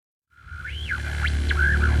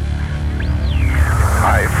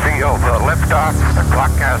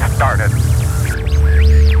has started.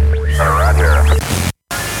 Right here.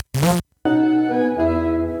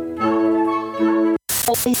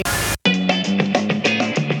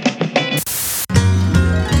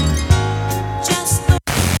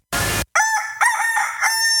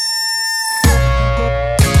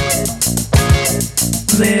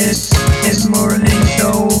 This is Morning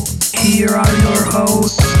Show. Here are your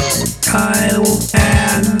hosts, Kyle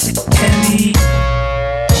and Kenny.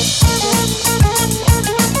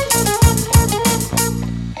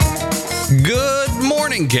 Good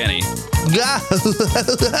morning, Kenny.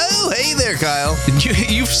 Oh, hey there, Kyle.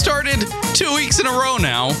 You've started 2 weeks in a row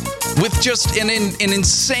now with just an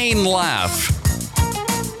insane laugh.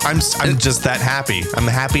 I'm just that happy. I'm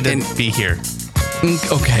happy to be here.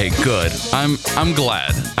 Okay, good. I'm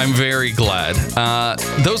glad. I'm very glad.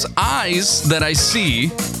 Those eyes that I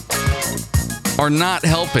see are not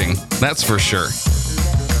helping. That's for sure.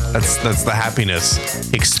 That's the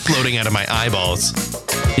happiness exploding out of my eyeballs.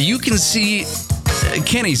 You can see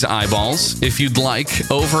Kenny's eyeballs, if you'd like,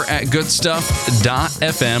 over at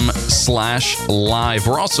goodstuff.fm/live.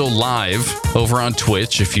 We're also live over on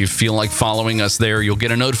Twitch. If you feel like following us there, you'll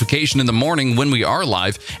get a notification in the morning when we are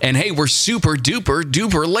live. And hey, we're super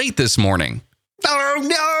duper late this morning. Oh,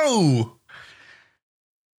 no!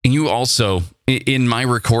 And you also, in my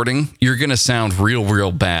recording, you're going to sound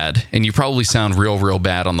real bad. And you probably sound real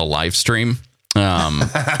bad on the live stream.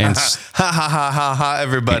 And ha,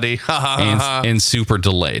 everybody. and super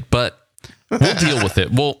delayed, but we'll deal with it.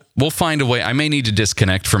 We'll find a way. I may need to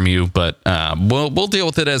disconnect from you, but we'll deal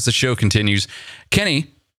with it as the show continues. Kenny,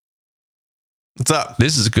 what's up?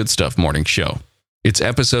 This is a Good Stuff Morning Show. It's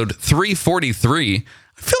episode 343. I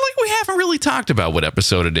feel like we haven't really talked about what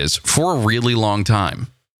episode it is for a really long time.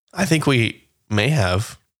 I think we may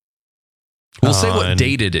have. We'll say what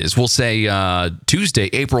date it is. We'll say Tuesday,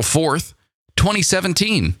 April 4th.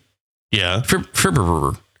 2017. Yeah.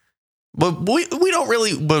 But we don't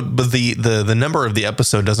really, but the number of the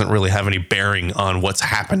episode doesn't really have any bearing on what's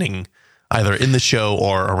happening either in the show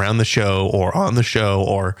or around the show or on the show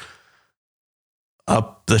or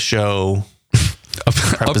up the show. up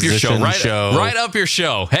your show. Right up your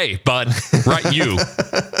show. Hey, bud. Right you.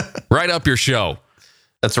 Right up your show.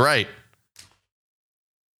 That's right.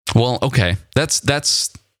 Well, okay. That's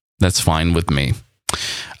fine with me.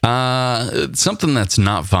 Something that's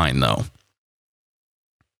not fine though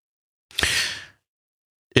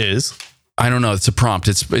is, I don't know, it's a prompt.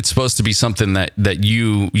 It's supposed to be something that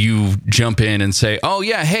you jump in and say, oh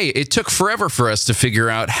yeah, hey, it took forever for us to figure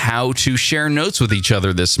out how to share notes with each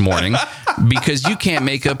other this morning because you can't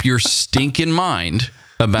make up your stinking mind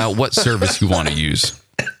about what service you want to use.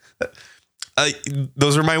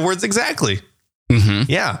 Those are my words exactly. Mm-hmm.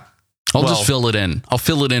 Yeah. I'll just fill it in. I'll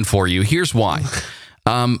fill it in for you. Here's why.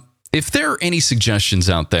 If there are any suggestions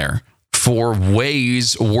out there for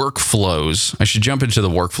ways, workflows, I should jump into the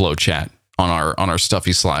workflow chat on our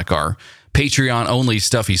Stuffy Slack, our Patreon only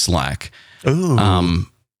Stuffy Slack. Ooh.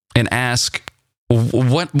 And ask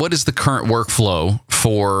what is the current workflow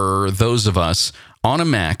for those of us on a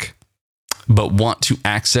Mac but want to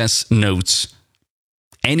access notes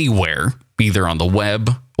anywhere, either on the web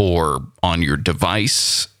or on your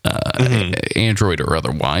device, Android or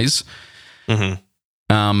otherwise. Mm-hmm.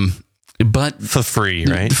 But for free,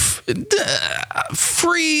 right?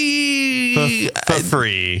 Free. For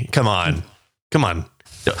free. Come on.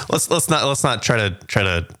 Let's not try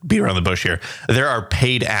to beat around the bush here. There are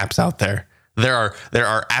paid apps out there. There are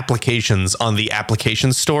applications on the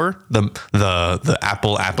application store, the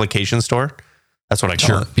Apple application store. That's what I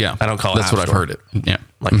call it. Yeah, I don't call it. That's what I've heard it. Yeah.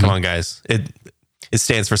 Come on, guys. It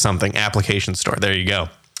stands for something. Application store. There you go.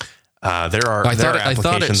 There are applications I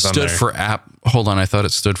thought it stood for app. Hold on, I thought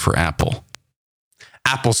it stood for Apple.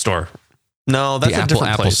 Apple Store. No, that's a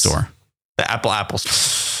different Apple place. Store. The Apple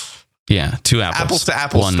Store. Yeah, two apples. Apples to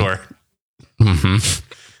Apple Store.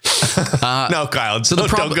 Mm-hmm. No, Kyle. So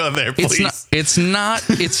don't go there, please. It's not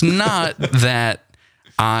that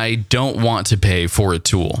I don't want to pay for a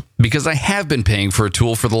tool, because I have been paying for a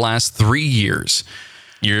tool for the last 3 years.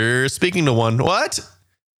 You're speaking to one. What?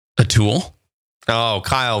 A tool? Oh,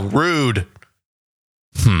 Kyle, rude.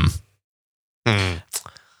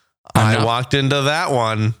 I walked into that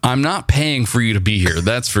one. I'm not paying for you to be here,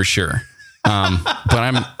 that's for sure.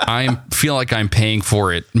 But I feel like I'm paying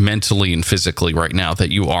for it mentally and physically right now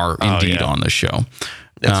that you are indeed on the show.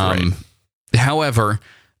 That's right. However,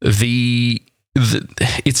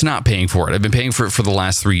 it's not paying for it. I've been paying for it for the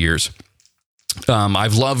last 3 years.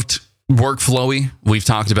 I've loved Workflowy. We've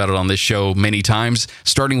talked about it on this show many times,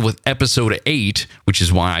 starting with episode 8, which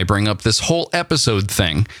is why I bring up this whole episode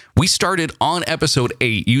thing. We started on episode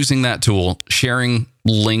 8 using that tool, sharing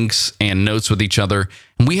links and notes with each other.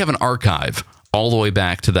 And we have an archive all the way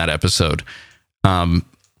back to that episode. And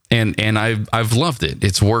I've loved it.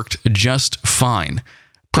 It's worked just fine.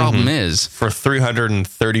 Problem is, for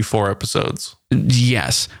 334 episodes.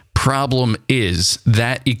 Yes. Problem is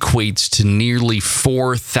that equates to nearly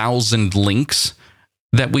 4,000 links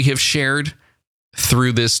that we have shared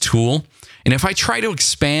through this tool. And if I try to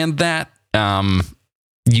expand that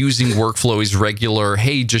using Workflow's regular,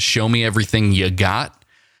 hey, just show me everything you got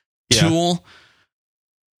tool,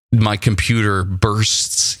 my computer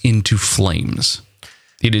bursts into flames.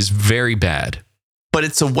 It is very bad. But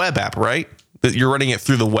it's a web app, right? That you're running it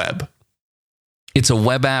through the web. It's a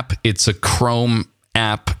web app. It's a Chrome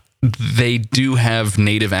app. They do have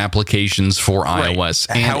native applications for iOS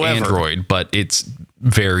and Android, but it's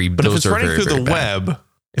very. But if it's running through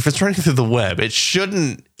the web, it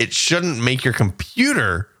shouldn't make your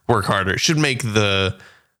computer work harder. It should make the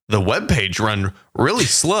web page run really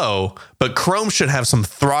slow. But Chrome should have some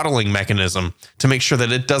throttling mechanism to make sure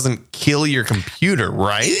that it doesn't kill your computer,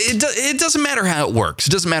 right? It doesn't matter how it works.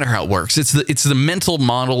 It doesn't matter how it works. It's the mental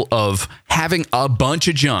model of having a bunch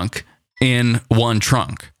of junk in one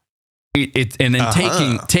trunk. And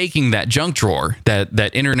then taking that junk drawer,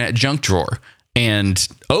 that internet junk drawer, and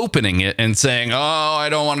opening it and saying, oh, I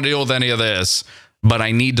don't want to deal with any of this, but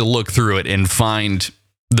I need to look through it and find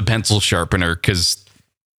the pencil sharpener because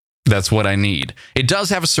that's what I need. It does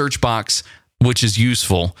have a search box, which is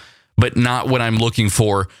useful, but not what I'm looking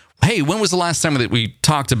for. Hey, when was the last time that we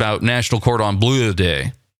talked about National Cordon Bleu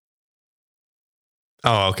Day?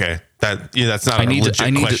 Oh, okay. That's not a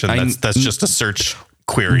legit question. That's just a search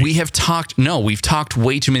query. We've talked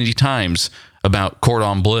way too many times about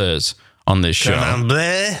cordon bleus on this show. Cordon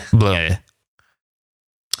bleu. Bleu.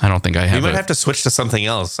 I don't think I have. We might have to switch to something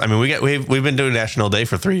else. I mean, we've been doing National Day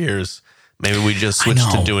for 3 years. Maybe we just switch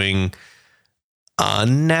to doing a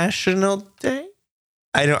National Day.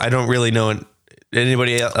 I don't really know.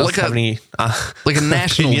 Anybody else have any like a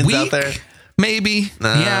national week out there? Maybe.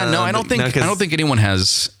 I don't think anyone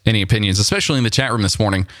has any opinions, especially in the chat room this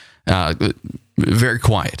morning. Very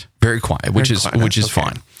quiet, which is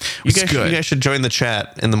fine. You guys should join the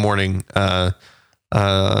chat in the morning, 7-ish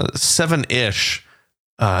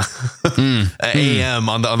a.m.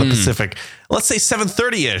 on the Pacific. Let's say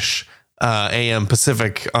 7:30-ish a.m.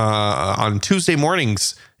 Pacific on Tuesday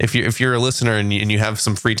mornings. If you're a listener and you have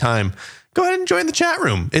some free time, go ahead and join the chat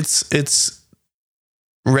room. It's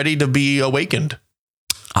ready to be awakened.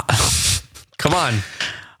 Come on,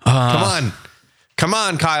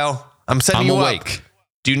 Kyle. I'm setting you awake. Up.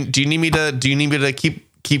 Do you need me to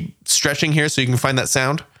keep stretching here so you can find that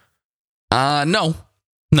sound? No.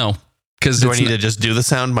 Because do I need to just do the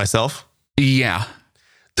sound myself? Yeah.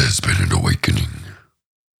 There's been an awakening.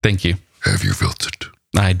 Thank you. Have you felt it?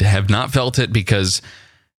 I have not felt it because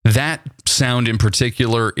that sound in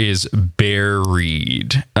particular is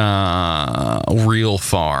buried real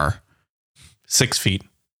far. 6 feet.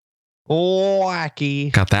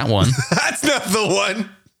 Wacky. Got that one. That's not the one.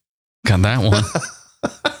 Got that one.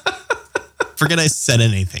 Forget I said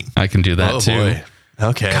anything. I can do that too. Boy.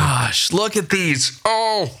 Okay. Gosh, look at these.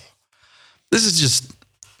 Oh, this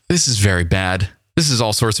is very bad. This is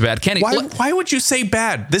all sorts of bad. Kenny, why would you say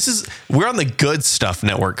bad? We're on the Good Stuff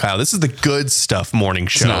Network, Kyle. This is the Good Stuff Morning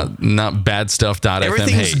Show. It's not badstuff.fm.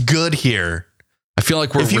 Everything's good here. I feel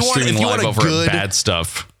like we're streaming live over at Bad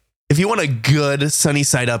Stuff. If you want a good sunny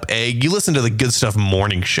side up egg, you listen to the Good Stuff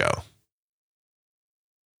Morning Show.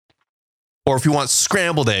 Or if you want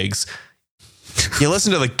scrambled eggs, you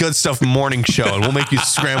listen to the Good Stuff Morning Show and we'll make you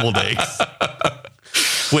scrambled eggs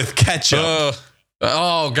with ketchup.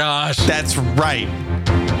 Oh, gosh. That's right.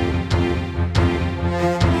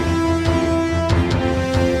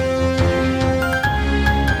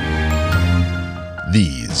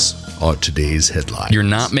 These are today's headlines. You're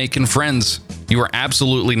not making friends. You are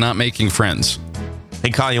absolutely not making friends. Hey,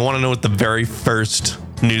 Kyle, you want to know what the very first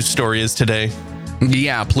news story is today?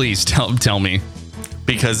 Yeah, please tell me.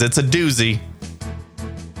 Because it's a doozy.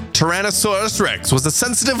 Tyrannosaurus Rex was a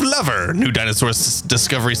sensitive lover, new dinosaur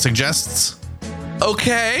discovery suggests.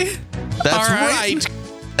 Okay. That's right.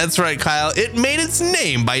 That's right, Kyle. It made its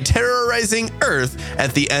name by terrorizing Earth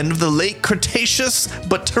at the end of the late Cretaceous,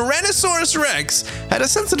 but Tyrannosaurus Rex had a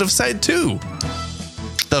sensitive side too.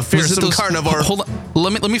 The fearsome carnivore. Hold on.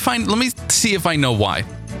 Let me see if I know why.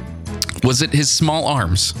 Was it his small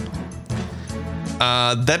arms?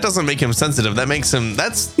 That doesn't make him sensitive. That makes him.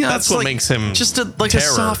 That's what makes him just a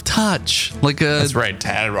soft touch. That's right,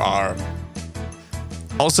 terror.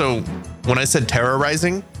 Also, when I said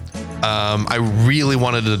terrorizing, I really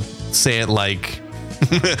wanted to say it like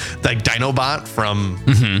Dinobot from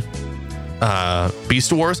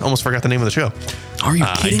Beast Wars. Almost forgot the name of the show. Are you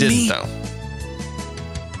I kidding didn't me? though.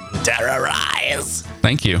 Terrorize.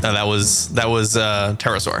 Thank you. That was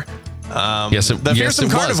Pterosaur. Yes, the fearsome it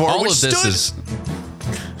was. carnivore, All which of this stood, is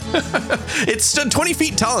it stood 20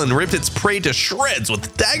 feet tall and ripped its prey to shreds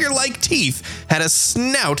with dagger-like teeth, had a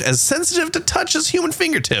snout as sensitive to touch as human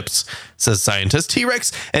fingertips, says scientist.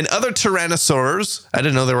 T-Rex and other tyrannosaurs, I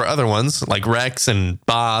didn't know there were other ones, like Rex and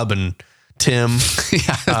Bob and Tim.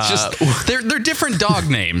 they're different dog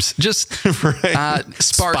names. Just Right.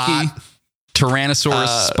 Sparky, Spot.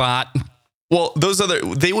 Tyrannosaurus, Spot. Well,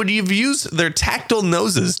 they would have used their tactile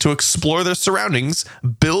noses to explore their surroundings,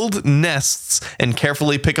 build nests, and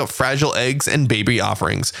carefully pick up fragile eggs and baby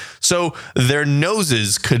offerings. So their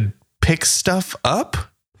noses could pick stuff up,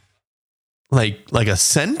 like a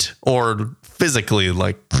scent, or physically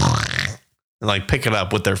like pick it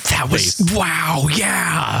up with their face. Wow,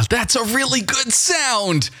 yeah, that's a really good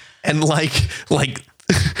sound. And like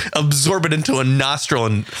absorb it into a nostril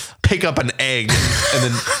and pick up an egg and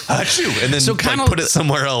then achoo, and then So like put it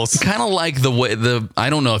somewhere else. Kind of like the way I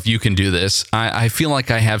don't know if you can do this. I feel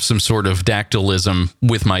like I have some sort of dactylism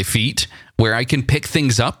with my feet where I can pick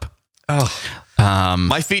things up.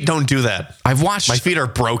 My feet don't do that. My feet are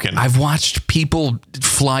broken. I've watched people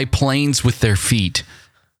fly planes with their feet.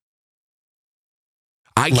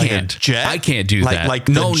 I can't. Jet? I can't do that. Like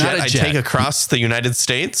no, the jet not a I jet. take across the United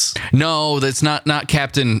States. No, that's not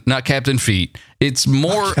Captain Feet. It's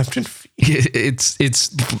more Captain Feet. it's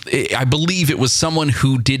I believe it was someone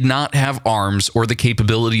who did not have arms or the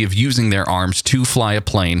capability of using their arms to fly a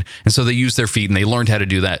plane, and so they used their feet and they learned how to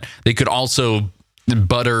do that. They could also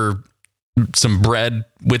butter some bread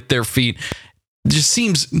with their feet. It just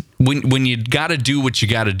seems when you got to do what you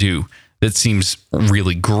got to do. That seems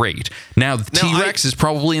really great. Now, the T-Rex is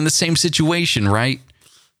probably in the same situation, right?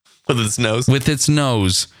 With its nose. With its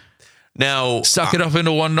nose. Now, Suck it up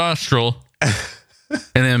into one nostril. And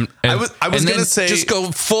then I was going to say, just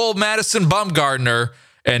go full Madison Bumgarner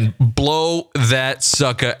and blow that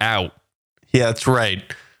sucker out. Yeah, that's right.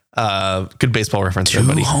 Good baseball reference, 2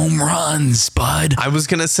 everybody. home runs, bud. I was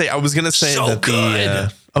gonna say So that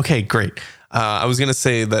good. okay, great. I was gonna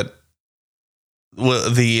say that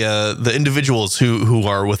the individuals who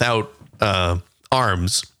are without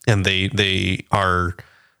arms and they are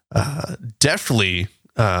definitely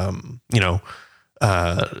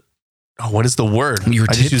what is the word? You're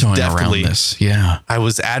I just used tiptoeing around deftly. this. Yeah, I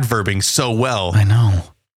was adverbing so well. I know.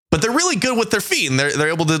 But they're really good with their feet, and they're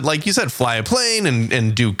able to, like you said, fly a plane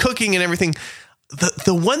and do cooking and everything.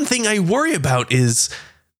 The one thing I worry about is,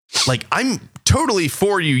 like, I'm totally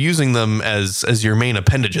for you using them as your main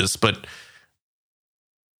appendages, but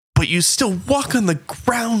you still walk on the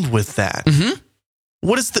ground with that. Mm-hmm.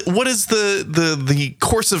 What is the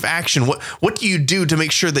course of action? What do you do to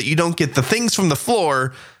make sure that you don't get the things from the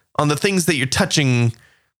floor on the things that you're touching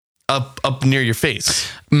up near your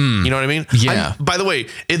face? You know what I mean? Yeah. By the way,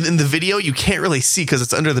 in the video, you can't really see because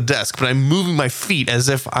it's under the desk, but I'm moving my feet as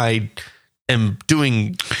if I am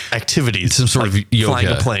doing activities. Some sort of yoga. Flying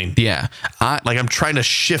a plane. Yeah. Like I'm trying to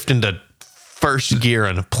shift into first gear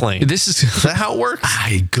on a plane. Is that how it works?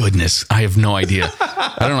 Goodness, I have no idea.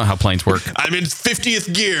 I don't know how planes work. I'm in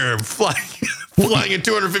 50th gear, flying at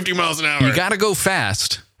 250 miles an hour. You got to go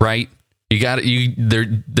fast, right?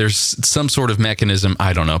 There's some sort of mechanism.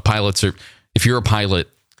 I don't know. Pilots are. If you're a pilot,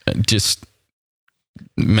 just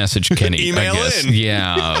message Kenny. Email I guess. in.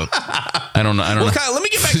 Yeah. I don't know. Well, Kyle, let me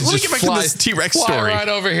get back. Let me get back to this T-Rex story. Right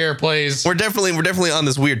over here, please. We're definitely on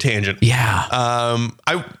this weird tangent. Yeah.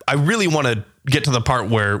 I really want to get to the part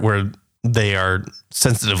where they are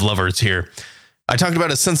sensitive lovers here. I talked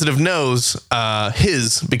about a sensitive nose,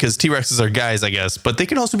 because T-Rexes are guys, I guess, but they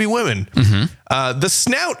can also be women. Mm-hmm. The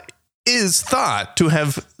snout is thought to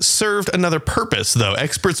have served another purpose, though.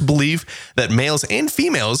 Experts believe that males and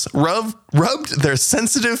females rubbed their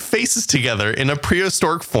sensitive faces together in a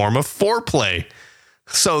prehistoric form of foreplay.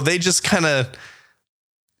 So they just kind of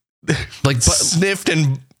sniffed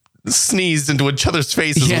and sneezed into each other's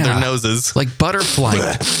faces with their noses. Like butterfly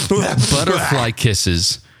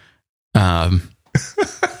kisses.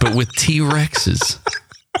 But with T-Rexes.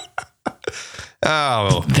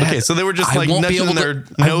 Oh, okay. So they were just like nudging their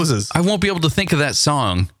noses. I won't be able to think of that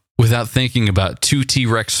song without thinking about 2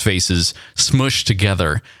 T-Rex faces smushed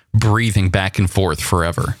together, breathing back and forth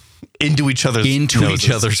forever into each other's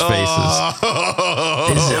faces.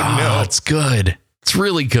 Oh, no. It's good. It's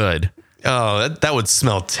really good. Oh, that would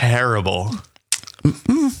smell terrible.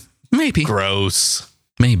 Maybe. Gross.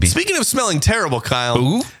 Maybe. Speaking of smelling terrible, Kyle,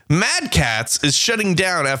 Ooh. Mad Catz is shutting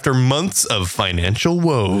down after months of financial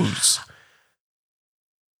woes.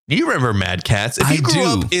 You remember Mad Catz? If I you grew do.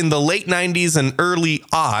 up in the late 90s and early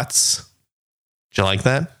aughts, did you like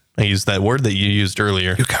that? I used that word that you used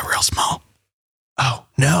earlier. You got real small. Oh,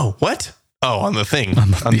 no. What? Oh, on the thing.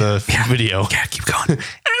 On the video. Yeah, keep going.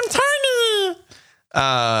 I'm tiny.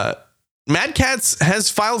 Mad Catz has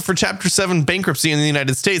filed for Chapter 7 bankruptcy in the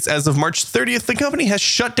United States. As of March 30th, the company has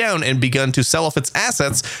shut down and begun to sell off its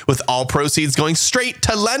assets, with all proceeds going straight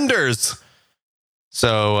to lenders.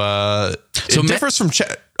 So it differs from...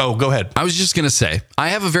 Oh, go ahead. I was just going to say, I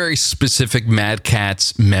have a very specific Mad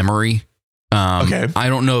Catz memory. Okay. I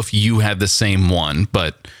don't know if you had the same one,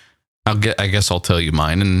 but I guess I'll tell you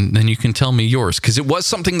mine, and then you can tell me yours, because it was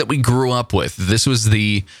something that we grew up with. This was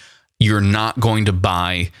you're not going to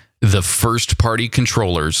buy the first party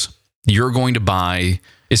controllers. You're going to buy,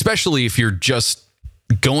 especially if you're just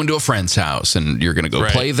going to a friend's house and you're going to go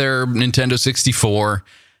play their Nintendo 64,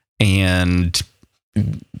 and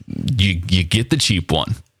you get the cheap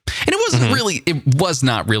one. And it was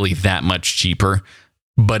not really that much cheaper,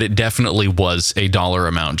 but it definitely was a dollar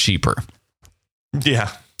amount cheaper.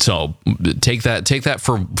 Yeah. So take that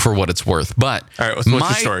for what it's worth. But all right, what's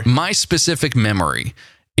your story? My specific memory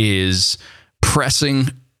is pressing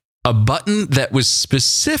a button that was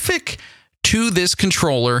specific to this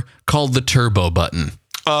controller called the turbo button.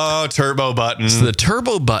 Oh, turbo button. So the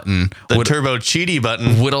turbo button, turbo cheaty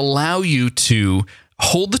button, would allow you to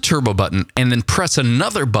hold the turbo button and then press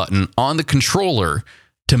another button on the controller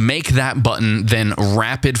to make that button then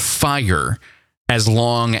rapid fire, as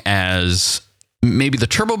long as maybe the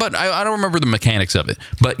turbo button. I don't remember the mechanics of it,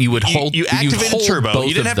 but you would hold. You activated turbo.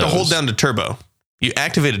 You didn't have to hold down to turbo. You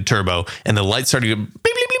activated turbo, and the light started to go beep,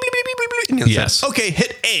 beep, beep, beep, beep, beep, beep, and yes. Said, okay,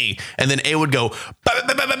 hit A, and then A would go on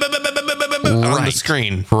the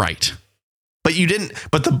screen. Right. But you didn't.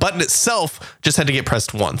 But the button itself just had to get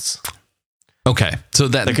pressed once. Okay, so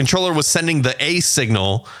that the controller was sending the A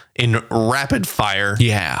signal in rapid fire.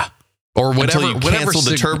 Yeah. Or whatever, until you canceled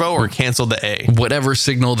the turbo or canceled the A. Whatever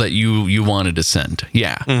signal that you wanted to send.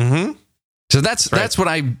 Yeah. Mm-hmm. So that's what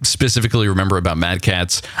I specifically remember about Mad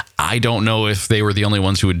Catz. I don't know if they were the only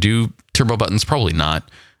ones who would do turbo buttons. Probably not.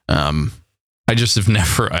 I just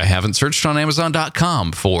I haven't searched on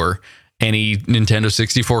Amazon.com for any Nintendo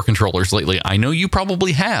 64 controllers lately. I know you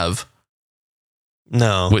probably have.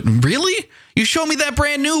 No. What, really? You showed me that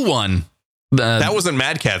brand new one. That wasn't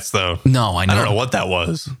Mad Catz though. No, I know. I don't know what that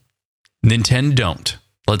was. Nintendo don't.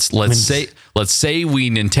 Let's say we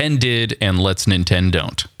Nintended and let's Nintendo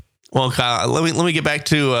don't. Well, Kyle, let me get back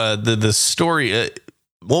to the story.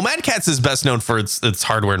 Well, Mad Catz is best known for its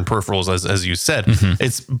hardware and peripherals, as you said.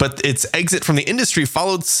 Mm-hmm. But its exit from the industry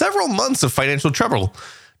followed several months of financial trouble.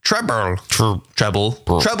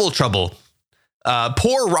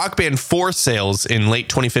 Poor Rock Band 4 sales in late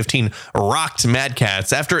 2015 rocked Mad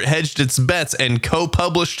Catz after it hedged its bets and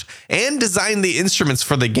co-published and designed the instruments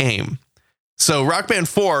for the game. So Rock Band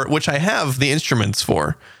 4, which I have the instruments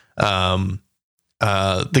for,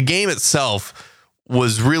 the game itself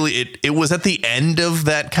was really, it was at the end of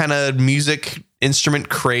that kind of music instrument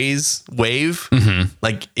craze wave. Mm-hmm.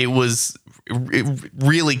 Like it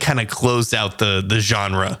really kind of closed out the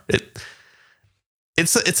genre.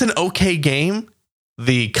 It's an okay game.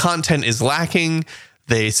 The content is lacking.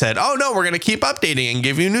 They said, "Oh no, we're going to keep updating and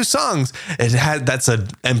give you new songs." That's an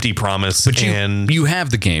empty promise. But you have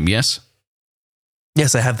the game, yes?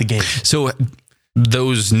 Yes, I have the game. So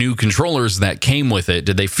those new controllers that came with it,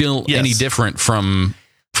 did they feel any different from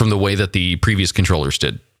the way that the previous controllers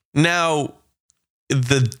did? Now,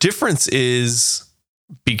 the difference is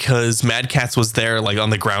because Mad Catz was there like on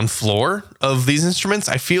the ground floor of these instruments.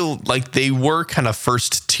 I feel like they were kind of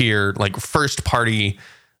first tier, like first party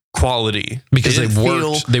quality, because they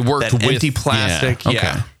worked with empty plastic.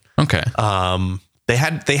 Yeah. Okay.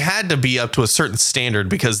 They had to be up to a certain standard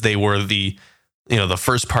because they were the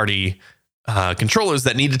first party controllers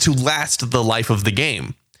that needed to last the life of the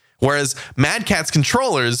game. Whereas Mad Catz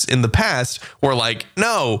controllers in the past were like,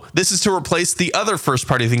 no, this is to replace the other first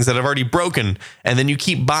party things that have already broken. And then you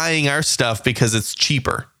keep buying our stuff because it's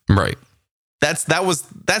cheaper. Right. That's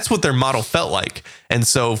what their model felt like. And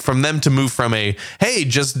so from them to move from hey,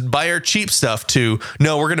 just buy our cheap stuff to,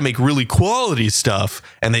 no, we're going to make really quality stuff.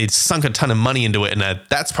 And they sunk a ton of money into it. And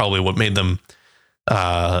that's probably what made them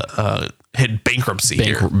hit bankruptcy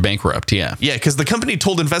here. Bankrupt, yeah. Yeah, because the company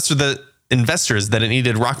told investors that it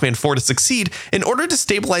needed Rock Band 4 to succeed in order to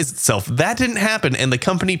stabilize itself. That didn't happen, and the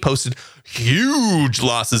company posted huge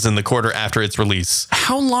losses in the quarter after its release.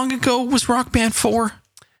 How long ago was Rock Band 4?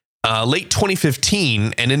 late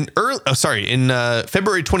 2015, and in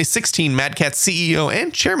February 2016, Mad Catz CEO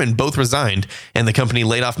and chairman both resigned, and the company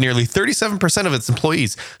laid off nearly 37% of its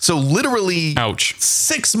employees. So literally, ouch,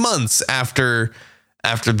 6 months after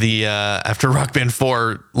Rock Band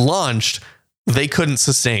 4 launched, they couldn't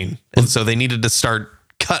sustain, and so they needed to start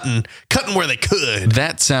cutting where they could.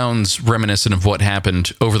 That sounds reminiscent of what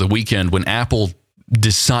happened over the weekend when Apple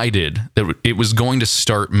decided that it was going to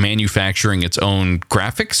start manufacturing its own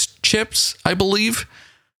graphics chips, I believe.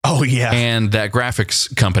 Oh, yeah. And that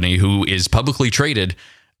graphics company, who is publicly traded,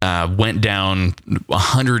 went down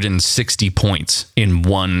 160 points in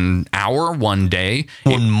 1 hour, 1 day.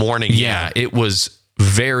 One morning. Yeah, it was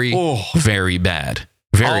very, very bad.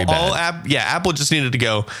 Very bad. Apple just needed to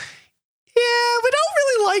go, yeah, we don't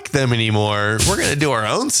really like them anymore. We're going to do our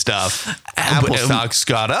own stuff. Apple stocks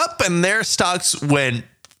got up and their stocks went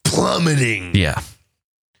plummeting. Yeah.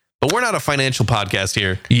 But we're not a financial podcast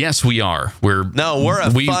here. Yes, we are. We're a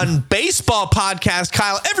fun baseball podcast,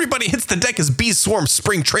 Kyle. Everybody hits the deck as Bees Swarm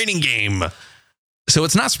spring training game. So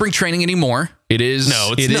it's not spring training anymore. It is.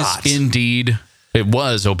 No, it's not. Is indeed. It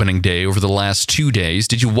was opening day over the last 2 days.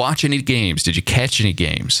 Did you watch any games? Did you catch any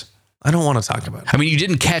games? I don't want to talk about it. I mean, you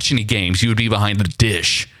didn't catch any games. You would be behind the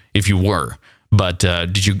dish if you were. But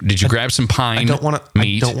did you grab some pine meat?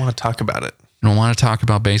 I don't want to talk about it. I don't want to talk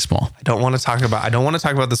about baseball. I don't want to talk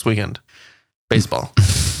about this weekend. Baseball.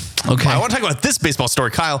 Okay. I want to talk about this baseball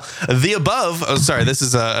story, Kyle. The above, this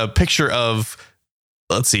is a picture of,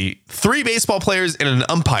 let's see, 3 baseball players and an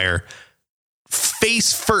umpire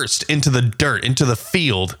face first into the dirt, into the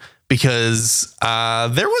field, because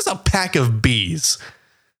there was a pack of bees.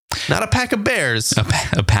 Not a pack of bears.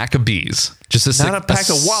 A pack of bees. Not a pack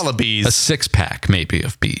of wallabies. A 6-pack, maybe,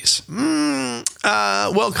 of bees.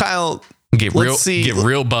 Well, Kyle, get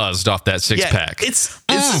real buzzed off that 6-pack. It's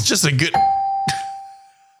just a good.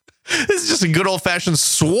 This is just a good old fashioned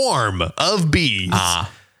swarm of bees.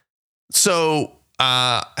 So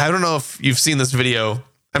I don't know if you've seen this video.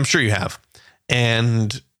 I'm sure you have,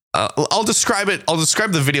 and I'll describe it. I'll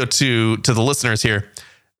describe the video to the listeners here.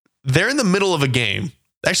 They're in the middle of a game.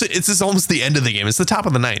 Actually, it's almost the end of the game. It's the top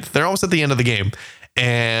of the ninth. They're almost at the end of the game,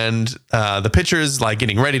 and the pitcher's like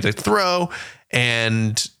getting ready to throw,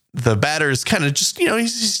 and the batter's kind of just,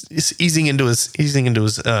 he's easing into his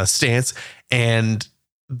stance, and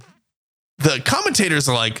the commentators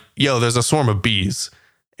are like, "Yo, there's a swarm of bees,"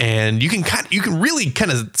 and you can really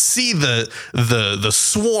kind of see the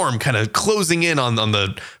swarm kind of closing in on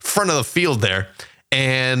the front of the field there,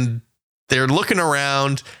 and they're looking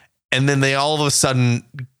around. And then they all of a sudden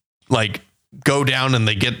like go down and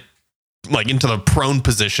they get like into the prone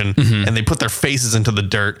position, and they put their faces into the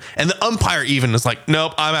dirt. And the umpire even is like,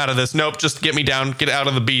 "Nope, I'm out of this. Nope, just get me down. Get out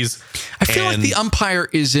of the bees." I feel like the umpire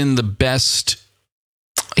is in the best.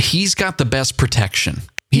 He's got the best protection.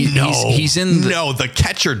 He's in the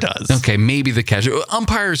catcher does. Okay, maybe the catcher.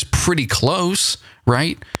 Umpire's pretty close,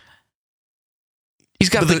 right?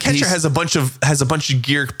 The catcher has a bunch of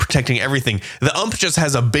gear protecting everything. The ump just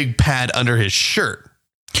has a big pad under his shirt.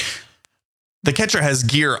 The catcher has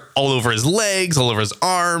gear all over his legs, all over his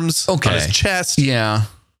arms, on his chest. Yeah.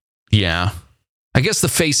 I guess the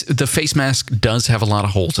face mask does have a lot of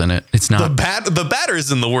holes in it. It's not the batter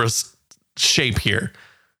is in the worst shape here.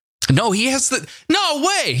 No, no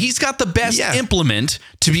way. He's got the best implement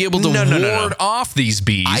to be able to ward off these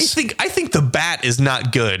bees. I think the bat is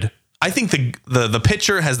not good. I think the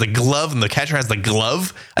pitcher has the glove and the catcher has the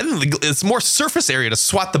glove. I think it's more surface area to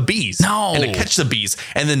swat the bees. No. And to catch the bees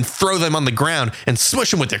and then throw them on the ground and smush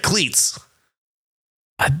them with their cleats.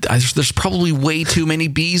 There's probably way too many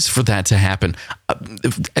bees for that to happen.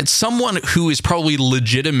 As someone who is probably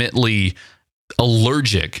legitimately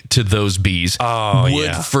allergic to those bees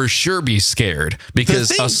would for sure be scared, because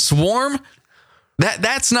a swarm...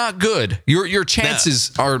 That's not good. Your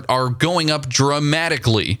chances are going up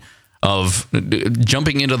dramatically of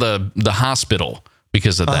jumping into the hospital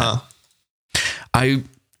because of that. I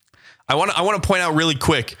want to point out really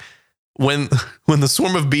quick, when the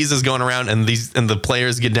swarm of bees is going around and the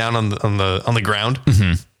players get down on the ground,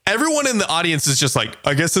 everyone in the audience is just like,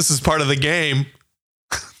 "I guess this is part of the game."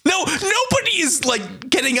 No, nobody is like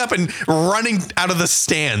getting up and running out of the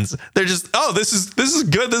stands. They're just, "Oh, this is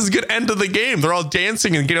good. This is a good end of the game." They're all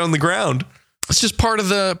dancing and getting on the ground. It's just part of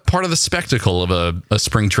the spectacle of a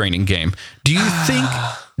spring training game. Do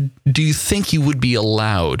you think you would be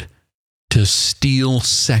allowed to steal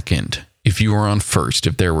second if you were on first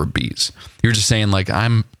if there were bees? You're just saying like,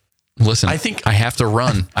 I think I have to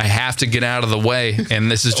run. I have to get out of the way, and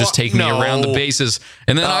this is just taking me around the bases,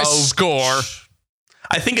 and then I score.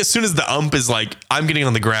 I think as soon as the ump is like, I'm getting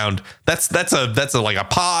on the ground, that's like a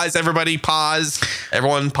pause. Everybody pause.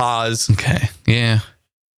 Everyone pause. Okay. Yeah.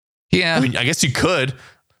 Yeah. I mean, I guess you could.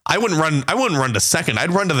 I wouldn't run to second.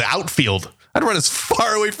 I'd run to the outfield. I'd run as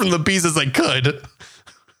far away from the bees as I could.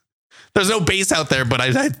 There's no base out there, but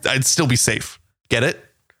I'd still be safe. Get it?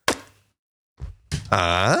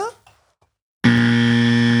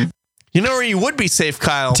 You know where you would be safe,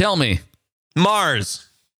 Kyle? Tell me. Mars.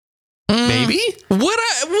 Maybe? Would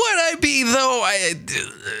I be though?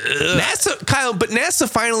 NASA, Kyle, but NASA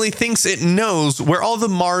finally thinks it knows where all the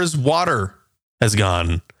Mars water has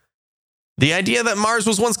gone. The idea that Mars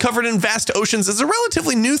was once covered in vast oceans is a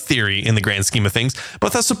relatively new theory in the grand scheme of things,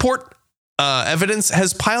 but the support evidence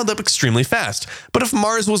has piled up extremely fast. But if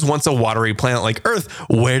Mars was once a watery planet like Earth,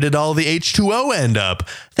 where did all the H2O end up?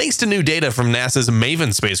 Thanks to new data from NASA's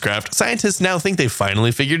MAVEN spacecraft, scientists now think they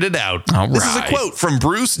finally figured it out. All This is a right. quote from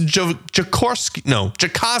Bruce Jakoski.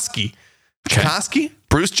 Jakoski?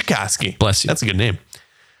 Bruce Jakoski. Bless you. That's a good name.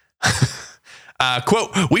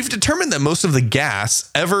 Quote, we've determined that most of the gas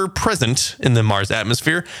ever present in the Mars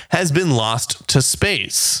atmosphere has been lost to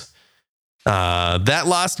space. That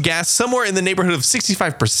lost gas, somewhere in the neighborhood of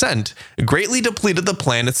 65%, greatly depleted the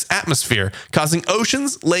planet's atmosphere, causing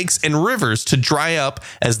oceans, lakes, and rivers to dry up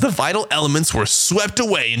as the vital elements were swept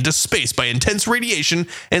away into space by intense radiation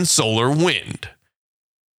and solar wind.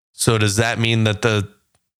 So does that mean that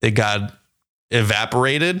it got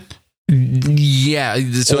evaporated? Yeah.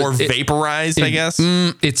 So or vaporized, I guess?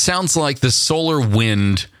 It sounds like the solar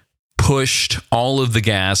wind pushed all of the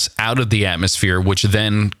gas out of the atmosphere, which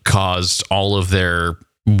then caused all of their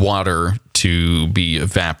water to be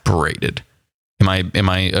evaporated. Am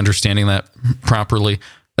I understanding that properly?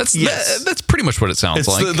 That's pretty much what it sounds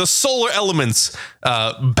like. The solar elements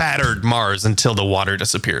battered Mars until the water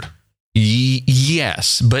disappeared.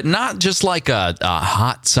 Yes, but not just like a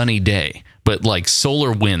hot sunny day, but like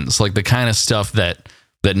solar winds, like the kind of stuff that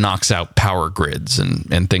knocks out power grids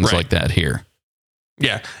and things like that here.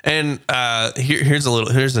 Yeah, and here's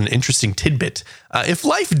an interesting tidbit. If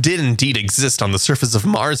life did indeed exist on the surface of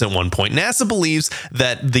Mars at one point, NASA believes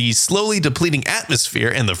that the slowly depleting atmosphere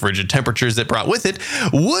and the frigid temperatures it brought with it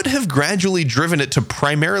would have gradually driven it to live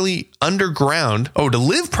primarily underground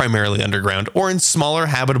or in smaller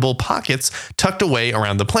habitable pockets tucked away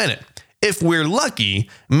around the planet. If we're lucky,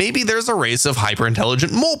 maybe there's a race of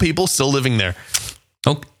hyper-intelligent mole people still living there.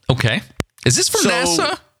 Okay. Is this from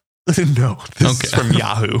NASA? No, this is from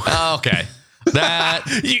Yahoo. Okay. That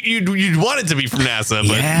you'd want it to be from NASA,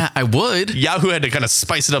 but yeah, I would. Yahoo had to kind of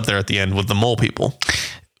spice it up there at the end with the mole people.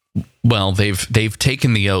 Well, they've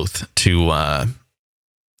taken the oath to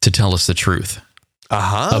tell us the truth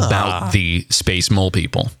about the space mole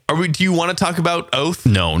people. Do you want to talk about oath?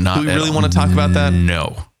 No, not. Do we really want to talk about that?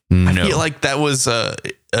 No. I feel like that was a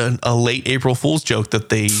late April Fool's joke that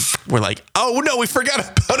they were like, oh no, we forgot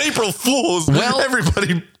about April Fool's. Well,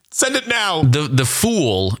 everybody. Send it now. The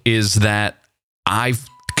fool is that I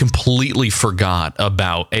completely forgot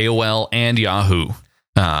about AOL and Yahoo,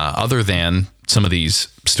 other than some of these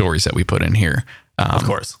stories that we put in here. Of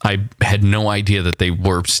course. I had no idea that they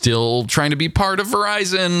were still trying to be part of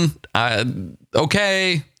Verizon.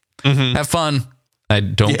 Okay. Mm-hmm. Have fun. I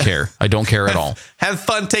don't care. I don't care at all. Have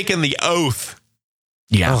fun taking the oath.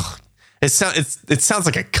 Yeah. Ugh. It sounds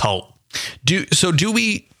like a cult. Do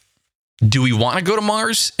we want to go to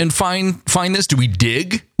Mars and find this? Do we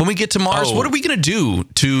dig when we get to Mars? Oh. What are we going to do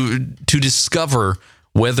to discover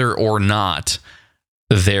whether or not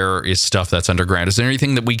there is stuff that's underground? Is there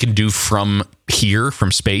anything that we can do from here,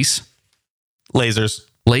 from space?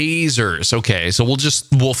 Lasers. Okay, so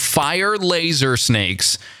we'll fire laser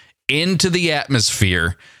snakes into the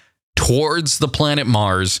atmosphere towards the planet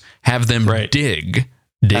Mars. Have them dig,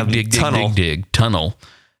 tunnel,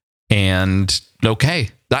 and okay.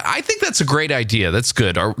 I think that's a great idea. That's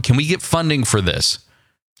good. Can we get funding for this?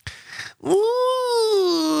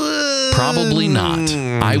 Ooh, Probably not.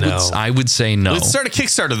 I would say no. Let's start a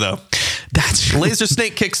Kickstarter though. That's Laser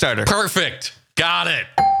Snake Kickstarter. perfect. Got it.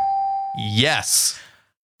 Yes.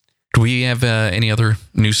 Do we have any other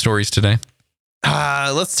news stories today?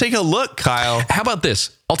 Let's take a look, Kyle. How about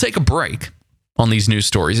this? I'll take a break on these news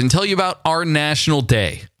stories and tell you about our national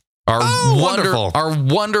day. Wonderful. Our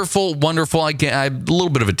wonderful. I a little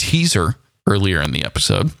bit of a teaser earlier in the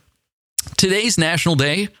episode. Today's national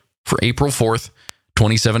day for April 4th,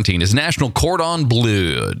 2017 is National Cordon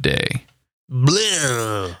Bleu Day.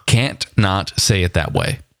 Bleu. Can't not say it that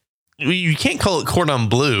way. You can't call it cordon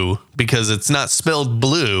bleu because it's not spelled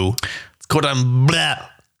blue. It's cordon bleu.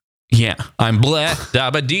 Yeah, I'm bleh,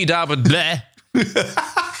 dabba dee dabba bleh.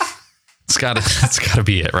 It's gotta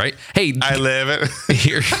be it, right? Hey, I live it.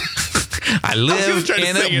 here. I live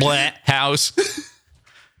in a black house.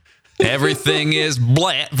 Everything is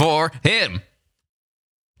black for him.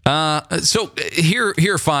 So here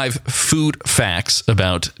are 5 food facts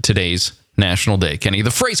about today's National Day, Kenny.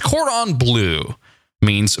 The phrase cordon bleu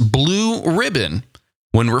means blue ribbon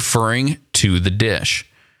when referring to the dish.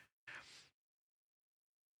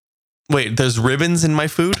 Wait, there's ribbons in my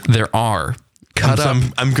food? There are. Cut up.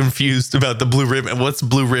 I'm confused about the blue ribbon. What's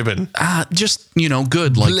blue ribbon? Just,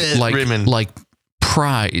 good, like ribbon. Like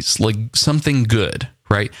prize, like something good,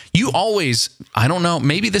 right? You always, I don't know,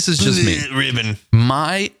 maybe this is just me. Ribbon.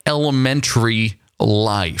 My elementary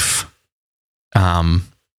life,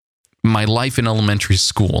 my life in elementary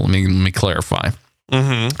school, let me clarify,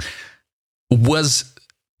 was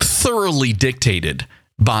thoroughly dictated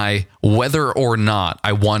by whether or not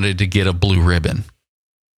I wanted to get a blue ribbon.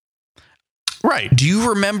 Right. Do you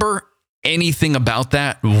remember anything about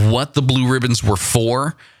that? What the blue ribbons were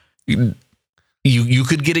for? You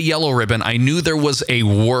could get a yellow ribbon. I knew there was a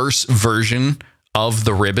worse version of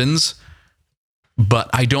the ribbons, but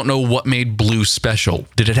I don't know what made blue special.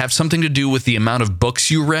 Did it have something to do with the amount of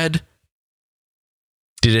books you read?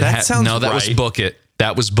 Did it have? No, that was Book It.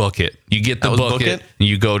 That was Book It. You get the Book It.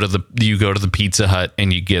 You go to the Pizza Hut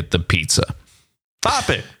and you get the pizza.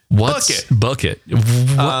 Pop it. Book It.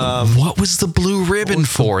 What was the blue ribbon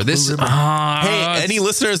for? Hey, any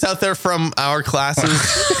listeners out there from our classes?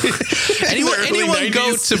 anyone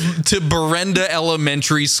go to Berenda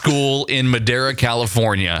Elementary School in Madera,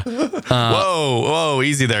 California? Whoa,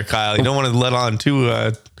 easy there, Kyle. You don't want to let on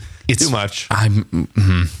too much.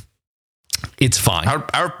 It's fine.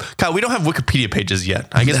 Our Kyle, we don't have Wikipedia pages yet.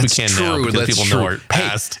 I guess That's we can true. now because That's people true. know our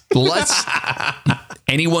past. Hey,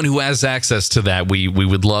 anyone who has access to that, we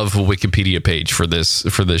would love a Wikipedia page for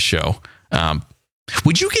this show.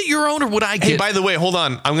 Would you get your own, or would I get? Hey, by the way, hold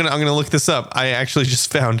on. I'm gonna look this up. I actually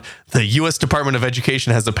just found the U.S. Department of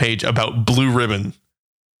Education has a page about blue ribbon.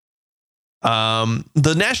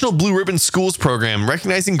 The National Blue Ribbon Schools Program,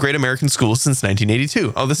 recognizing great American schools since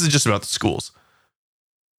 1982. Oh, this is just about the schools.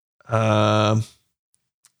 No,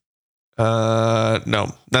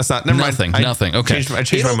 that's not. Never Nothing. mind. Nothing. Okay, I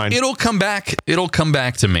changed my mind. It'll come back. It'll come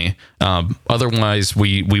back to me. Otherwise,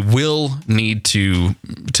 we will need to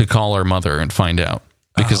call our mother and find out,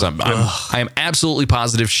 because I am absolutely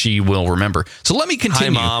positive she will remember. So let me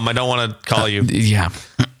continue. Hi, Mom. I don't want to call you. Yeah.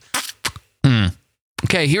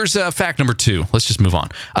 Okay, here's fact number 2. Let's just move on.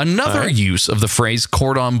 Another use of the phrase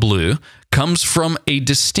cordon bleu comes from a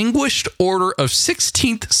distinguished order of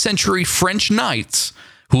 16th century French knights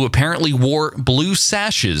who apparently wore blue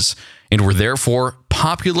sashes and were therefore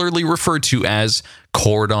popularly referred to as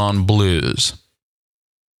cordon bleus.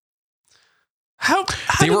 How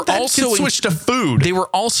they were also switched to food? They were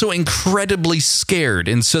also incredibly scared,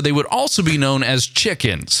 and so they would also be known as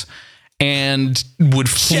chickens, and would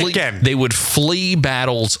flee. They would flee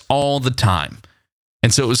battles all the time,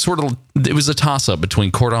 and so it was a toss up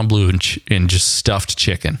between cordon bleu and just stuffed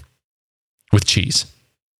chicken with cheese,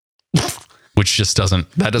 which just doesn't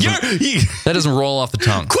roll off the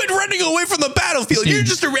tongue. Quit running away from the battlefield. You're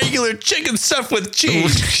just a regular chicken stuffed with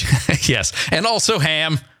cheese. Yes, and also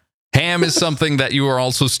ham. Ham is something that you are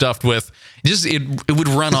also stuffed with. It would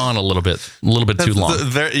run on a little bit too long.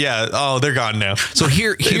 They're gone now. So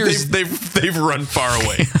here's they've run far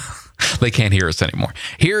away. They can't hear us anymore.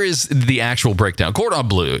 Here is the actual breakdown. Cordon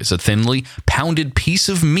bleu is a thinly pounded piece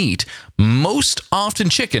of meat, most often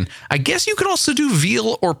chicken. I guess you could also do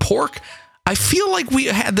veal or pork. I feel like we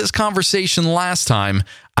had this conversation last time.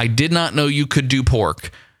 I did not know you could do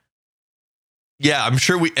pork. Yeah, I'm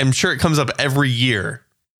sure it comes up every year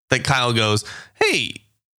that Kyle goes, "Hey,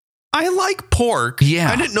 I like pork.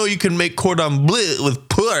 Yeah. I didn't know you could make cordon bleu with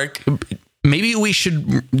pork." Maybe we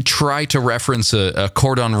should try to reference a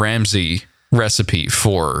Cordon Ramsay recipe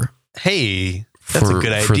for. Hey, that's a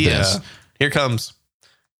good idea. This. Here comes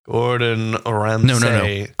Gordon Ramsay.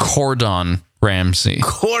 No. Cordon Ramsay.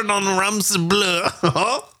 Cordon Ramsay bleu.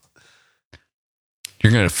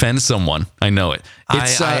 You're going to offend someone. I know it.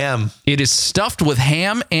 I am. It is stuffed with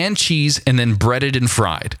ham and cheese and then breaded and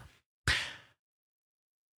fried.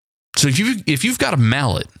 So if you've got a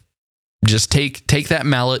mallet, just take that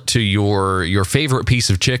mallet to your favorite piece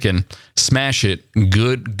of chicken, smash it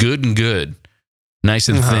good, nice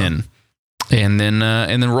and thin, and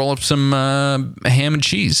then roll up some ham and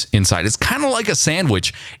cheese inside. It's kind of like a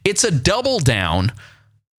sandwich. It's a double down,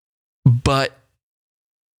 but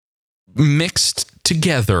mixed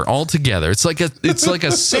together, all together. It's like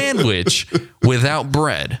a sandwich without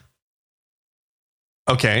bread.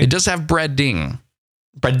 Okay. It does have breading.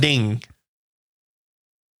 Breading.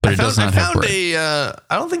 but it does not have bread.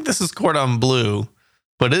 I don't think this is cordon bleu,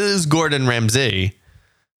 but it is Gordon Ramsay.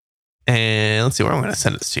 And let's see where I'm going to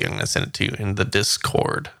send this to you. I'm going to send it to you in the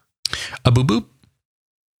Discord. A boop boop.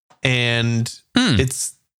 And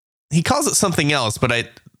he calls it something else, but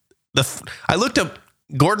I looked up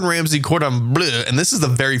Gordon Ramsay cordon bleu, and this is the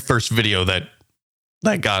very first video that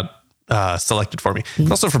got selected for me.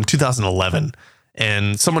 It's also from 2011.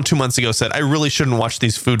 And someone 2 months ago said, I really shouldn't watch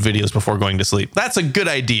these food videos before going to sleep. That's a good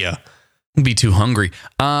idea. Be too hungry.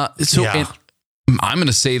 I'm going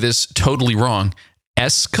to say this totally wrong.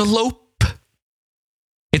 Escalope.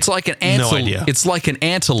 It's like an antelope. No idea. It's like an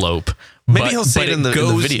antelope. Maybe he'll say it in the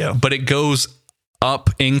video. But it goes up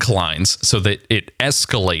inclines so that it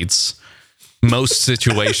escalates most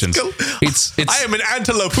situations. It's I am an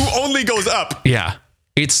antelope who only goes up. Yeah.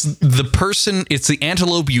 It's the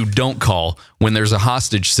antelope you don't call when there's a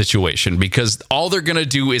hostage situation, because all they're going to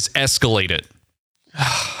do is escalate it.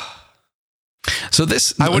 So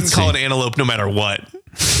I wouldn't call it antelope no matter what.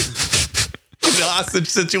 The hostage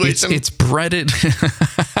situation. It's breaded.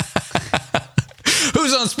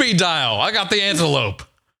 Who's on speed dial? I got the antelope.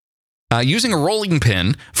 Using a rolling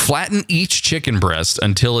pin, flatten each chicken breast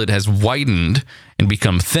until it has widened and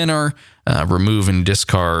become thinner. Remove and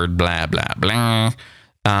discard, blah, blah, blah.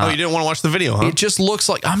 You didn't want to watch the video, huh? It just looks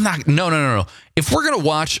like No. If we're going to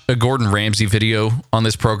watch a Gordon Ramsay video on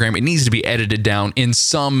this program, it needs to be edited down in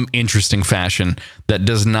some interesting fashion that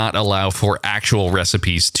does not allow for actual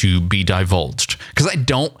recipes to be divulged. Because I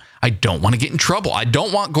don't want to get in trouble. I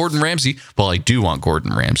don't want Gordon Ramsay. Well, I do want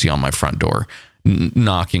Gordon Ramsay on my front door,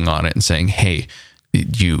 knocking on it and saying, hey,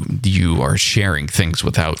 you are sharing things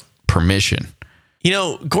without permission.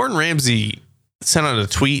 Gordon Ramsay sent out a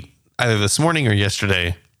tweet either this morning or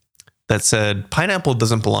yesterday that said pineapple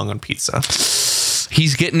doesn't belong on pizza.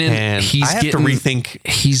 He's getting in. And I have to rethink.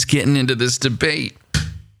 He's getting into this debate.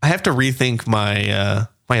 I have to rethink my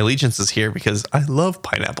allegiances here because I love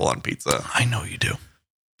pineapple on pizza. I know you do.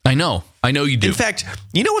 I know you do. In fact,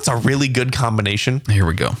 you know what's a really good combination? Here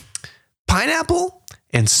we go. Pineapple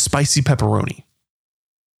and spicy pepperoni.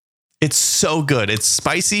 It's so good. It's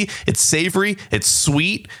spicy. It's savory. It's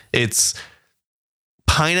sweet. It's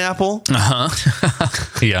pineapple.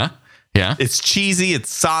 Yeah. It's cheesy. It's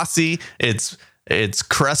saucy. It's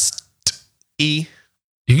crusty. You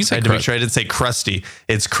can say I had to make sure I didn't say crusty.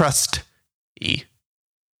 It's crusty.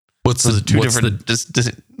 What's the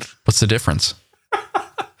difference?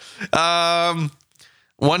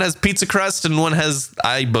 One has pizza crust and one has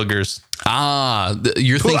eye boogers.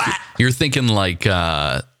 You're thinking like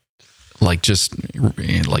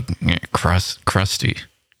crusty.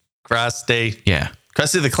 Krusty. Yeah.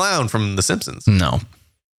 Krusty the Clown from The Simpsons. No.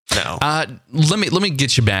 Let me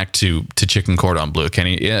get you back to chicken cordon bleu,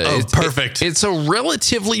 Kenny. Perfect. It's a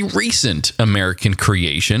relatively recent American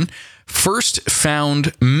creation, first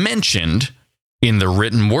mentioned in the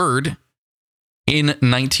written word in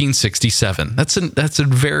 1967. That's a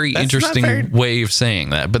very interesting way of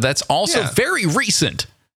saying that, but that's also very recent.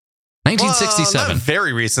 1967. Well, not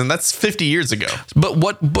very recent. That's 50 years ago.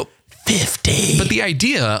 But 50. But the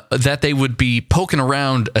idea that they would be poking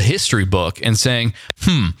around a history book and saying,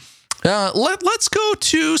 let's go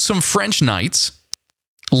to some French knights.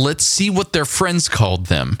 Let's see what their friends called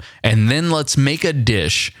them. And then let's make a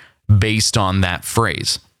dish based on that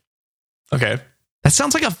phrase. Okay. That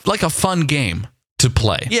sounds like a fun game to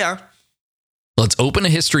play. Yeah. Let's open a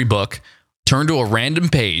history book, turn to a random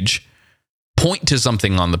page, point to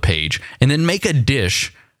something on the page, and then make a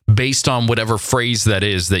dish based on whatever phrase that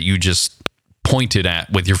is that you just pointed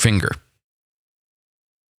at with your finger.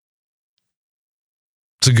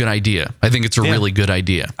 It's a good idea. I think it's a really good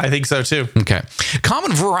idea. I think so too. Okay.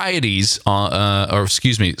 Common variations on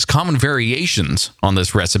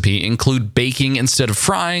this recipe include baking instead of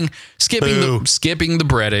frying, skipping the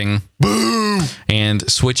breading,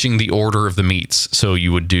 and switching the order of the meats. So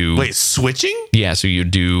you would do... Wait, switching? Yeah, so you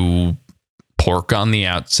do pork on the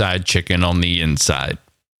outside, chicken on the inside.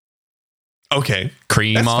 Okay.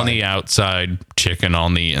 Cream on the outside, chicken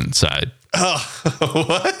on the inside. Oh,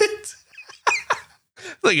 what?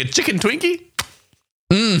 Like a chicken Twinkie?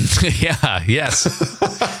 Yeah, yes.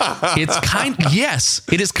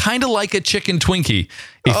 It is kind of like a chicken Twinkie.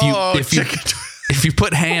 If you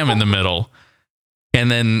put ham in the middle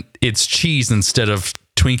and then it's cheese instead of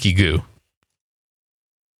Twinkie goo.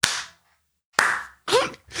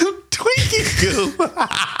 Twinkie goo.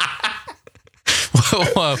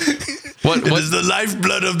 What is the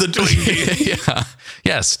lifeblood of the Twinkie? Yeah.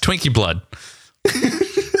 Yes, Twinkie blood.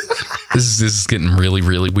 This is getting really,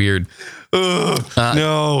 really weird.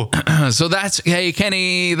 No. So hey,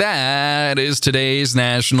 Kenny, that is today's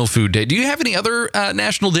National Food Day. Do you have any other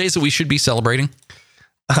national days that we should be celebrating?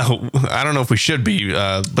 I don't know if we should be,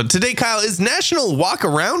 but today, Kyle, is National Walk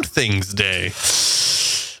Around Things Day.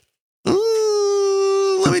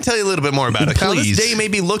 Let me tell you a little bit more about it. Kyle, this day may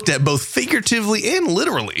be looked at both figuratively and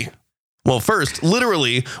literally. Well, first,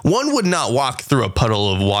 literally, one would not walk through a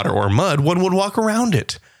puddle of water or mud. One would walk around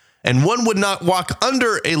it. And one would not walk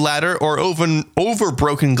under a ladder or over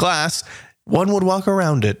broken glass. One would walk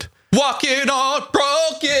around it. Walking on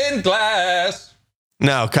broken glass.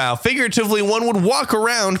 Now, Kyle, figuratively, one would walk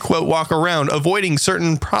around, quote, walk around, avoiding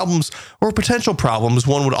certain problems or potential problems.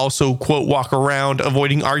 One would also, quote, walk around,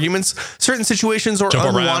 avoiding arguments, certain situations, or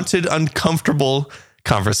unwanted, uncomfortable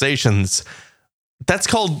conversations. That's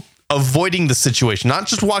called avoiding the situation, not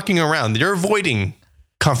just walking around. You're avoiding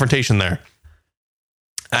confrontation there.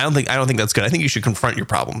 I don't think that's good. I think you should confront your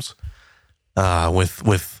problems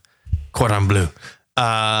with cordon bleu.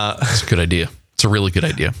 That's a good idea. It's a really good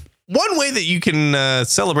idea. One way that you can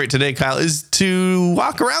celebrate today, Kyle, is to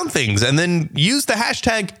walk around things and then use the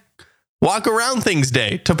hashtag Walk Around Things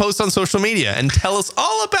Day to post on social media and tell us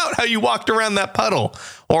all about how you walked around that puddle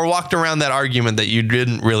or walked around that argument that you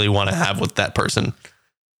didn't really want to have with that person.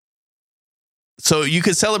 So you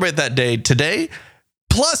could celebrate that day today,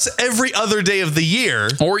 plus every other day of the year.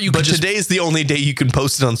 Or you could today is the only day you can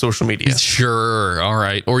post it on social media. Sure. All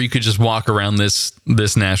right. Or you could just walk around this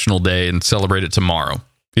national day and celebrate it tomorrow.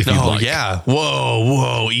 If you like. Yeah.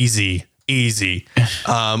 Whoa. Easy. Can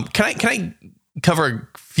I cover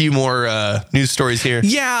a few more news stories here?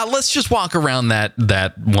 Yeah. Let's just walk around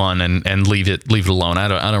that one and leave it alone. I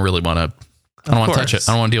don't really want to. I don't want to touch it.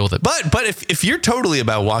 I don't want to deal with it. But if you're totally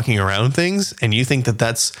about walking around things and you think that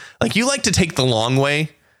that's like, you like to take the long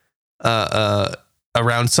way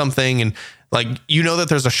around something, and like, you know that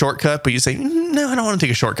there's a shortcut, but you say, no, I don't want to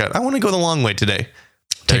take a shortcut. I want to go the long way today.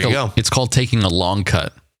 There you go. It's called taking a long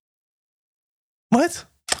cut. What?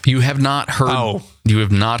 You have not heard? Oh. You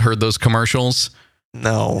have not heard those commercials?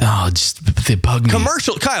 No. Oh, they bug me.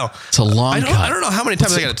 Commercial, Kyle. It's a long cut. I don't know how many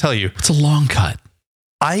times I got to tell you. It's a long cut.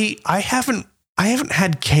 I haven't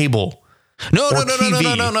had cable. No.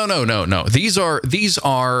 These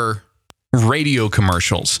are radio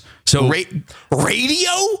commercials. So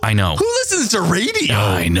radio? I know. Who listens to radio?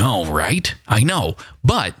 I know, right? I know.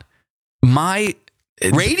 But my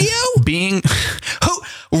radio being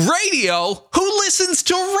who listens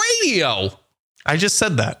to radio? I just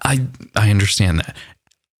said that. I understand that.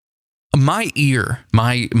 My ear,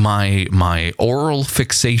 my oral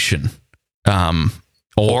fixation,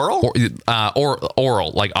 oral,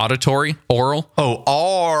 like auditory, oral. Oh,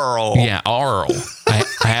 oral. Yeah, oral.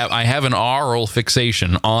 I have an oral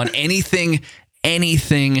fixation on anything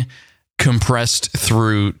compressed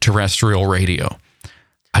through terrestrial radio.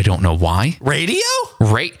 I don't know why. Radio?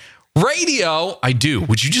 Radio. I do.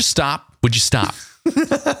 Would you just stop? Would you stop?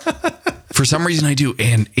 For some reason I do.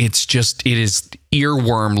 And it is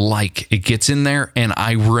earworm like. It gets in there and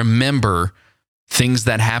I remember things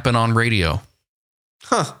that happen on radio.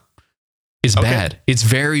 Huh. It's bad. It's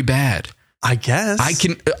very bad. I guess. I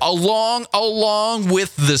can along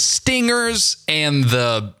with the stingers and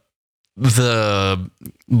the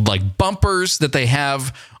like bumpers that they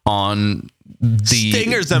have on the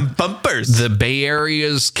stingers and bumpers, the Bay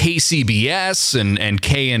Area's KCBS and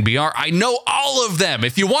KNBR. I know all of them.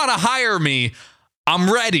 If you want to hire me,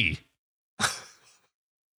 I'm ready.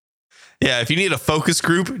 Yeah, if you need a focus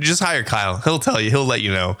group, just hire Kyle. He'll tell you. He'll let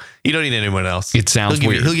you know. You don't need anyone else. It sounds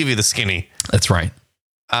weird. He'll give you the skinny. That's right.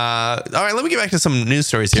 All right, let me get back to some news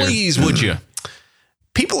stories here. Please, would you?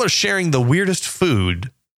 People are sharing the weirdest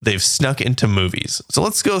food they've snuck into movies. So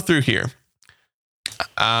let's go through here.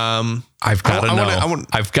 I've got to know.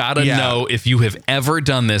 I've got to know if you have ever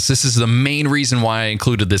done this. This is the main reason why I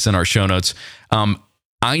included this in our show notes.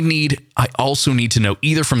 I also need to know,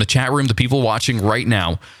 either from the chat room, the people watching right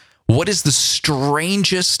now, what is the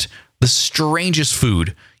strangest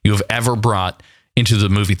food you have ever brought into the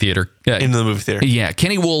movie theater? Into the movie theater. Yeah.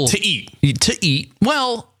 Kenny will to eat.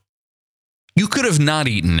 Well, you could have not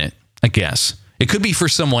eaten it, I guess. It could be for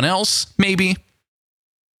someone else, maybe.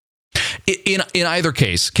 In either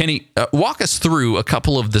case, Kenny, walk us through a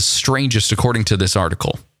couple of the strangest according to this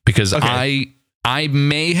article, because I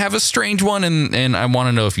may have a strange one, and I want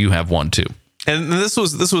to know if you have one too. And this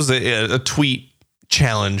was a tweet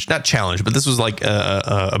challenge, not challenge, but this was like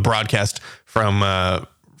a broadcast from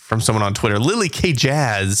someone on Twitter. Lily K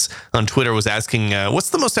Jazz on Twitter was asking,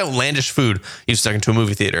 what's the most outlandish food you've stuck into a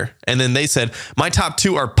movie theater? And then they said, my top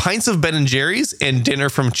two are pints of Ben and Jerry's and dinner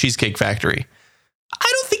from Cheesecake Factory. I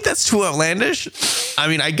don't think that's too outlandish. I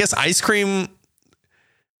mean, I guess ice cream,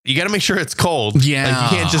 you got to make sure it's cold. Yeah.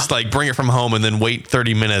 Like, you can't just like bring it from home and then wait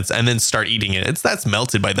 30 minutes and then start eating it. That's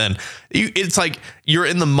melted by then. It's like you're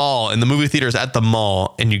in the mall and the movie theater's at the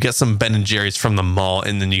mall and you get some Ben and Jerry's from the mall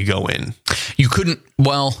and then you go in. You couldn't.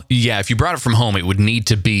 Well, yeah. If you brought it from home, it would need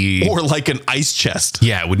to be, Or like an ice chest.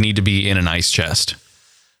 yeah, it would need to be in an ice chest.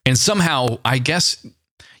 And somehow, I guess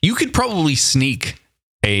you could probably sneak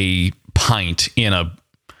a pint in a.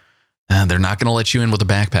 They're not going to let you in with a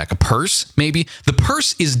backpack. A purse, maybe. The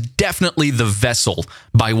purse is definitely the vessel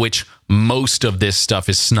by which most of this stuff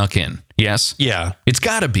is snuck in. Yes? Yeah. It's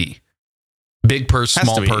got to be. Big purse, Has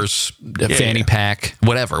small to be. purse, fanny pack,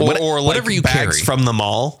 whatever. Or like whatever you bags carry. from the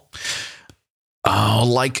mall. Oh,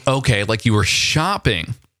 like you were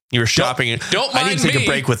shopping. You were shopping. Don't I need to mind take me. a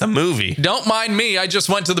break with a movie. Don't mind me. I just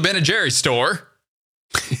went to the Ben and Jerry's store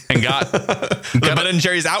and got The Ben and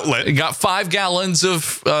Jerry's outlet. got 5 gallons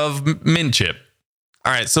of mint chip.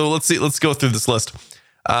 All right, so let's see. Let's go through this list.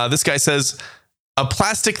 This guy says a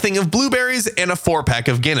plastic thing of blueberries and a 4-pack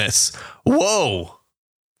of Guinness. Whoa!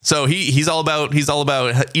 So he's all about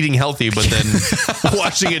eating healthy, but then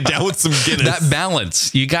washing it down with some Guinness. That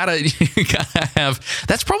balance, you gotta have.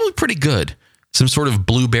 That's probably pretty good. Some sort of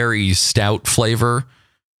blueberry stout flavor.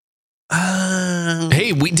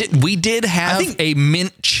 Hey, we did have a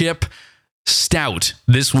mint chip stout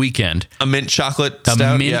this weekend. A mint chocolate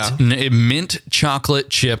stout. A mint chocolate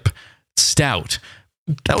chip stout.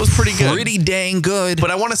 That was pretty good. Pretty dang good.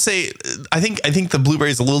 But I want to say, I think the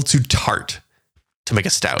blueberry is a little too tart to make a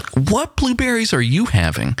stout. What blueberries are you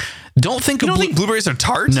having? Don't think You of don't think blueberries are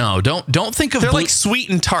tart? No, don't think of They're like sweet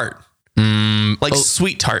and tart. Like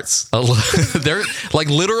sweet tarts. they're like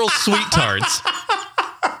literal sweet tarts.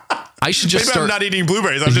 I should just Maybe start. I'm not eating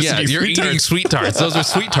blueberries. I'm just eating you're sweet eating tarts. sweet tarts. Those are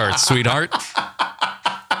sweet tarts, sweetheart.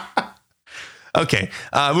 Okay,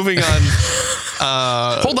 moving on.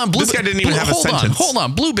 Hold on, this guy didn't even have a sentence. Hold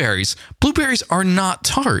on, blueberries. Blueberries are not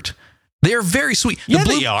tart. They are very sweet.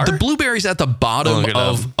 They are. The blueberries at the bottom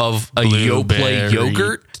of a Yoplait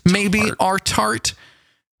yogurt maybe are tart,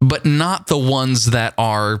 but not the ones that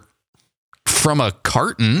are from a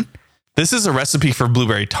carton. This is a recipe for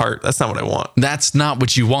blueberry tart. That's not what I want. That's not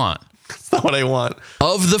what you want. That's not what I want.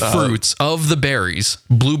 Of the fruits, of the berries,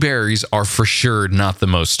 blueberries are for sure not the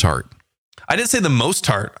most tart. I didn't say the most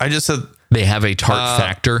tart. I just said They have a tart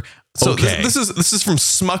factor. so. Okay. This is from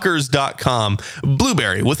Smuckers.com.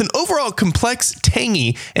 Blueberry with an overall complex,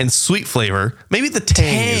 tangy, and sweet flavor. Maybe the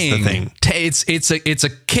tang is the thing. It's a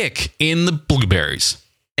kick in the blueberries.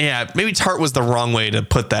 Yeah, maybe tart was the wrong way to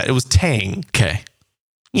put that. It was tang. Okay.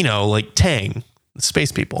 You know, like Tang, the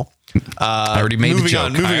space people. I already made the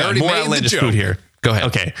joke. Moving I on. already More made the outlandish joke. food here. Go ahead.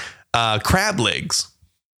 Okay. Crab legs.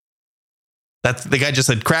 That's the guy just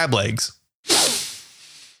said crab legs.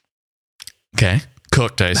 Okay.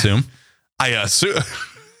 Cooked, I assume. I assume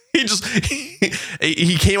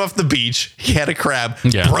he came off the beach. He had a crab,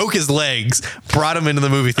 broke his legs, brought him into the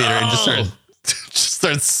movie theater, and just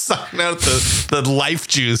started sucking out the life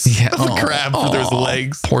juice of the crab through his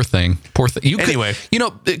legs. Poor thing. Anyway.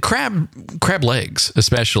 Crab legs,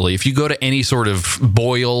 especially if you go to any sort of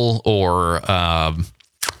boil or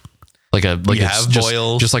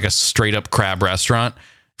just like a straight up crab restaurant,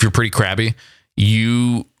 if you're pretty crabby,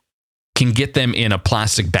 you can get them in a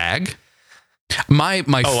plastic bag. My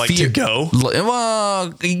like fear, to go?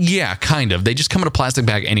 Well, yeah, kind of. They just come in a plastic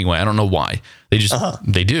bag anyway. I don't know why.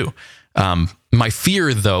 They do. My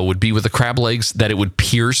fear though would be with the crab legs that it would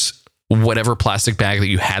pierce whatever plastic bag that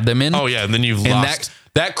you had them in. Oh yeah, and then you've lost.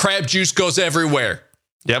 That crab juice goes everywhere.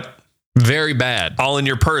 Yep. Very bad. All in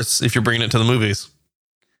your purse if you're bringing it to the movies.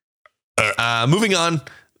 Moving on.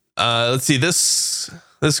 Let's see. This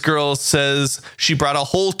girl says she brought a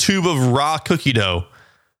whole tube of raw cookie dough.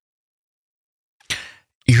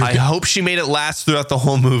 I hope she made it last throughout the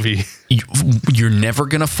whole movie. You're never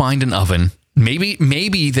going to find an oven.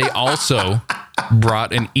 Maybe they also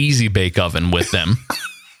brought an easy bake oven with them.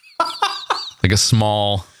 Like a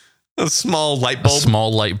small light bulb. A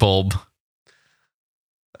small light bulb.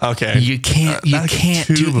 Okay. You can't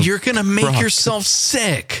do. You're going to make yourself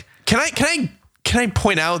sick. Can I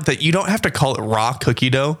point out that you don't have to call it raw cookie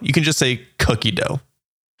dough? You can just say cookie dough.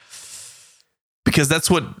 Because that's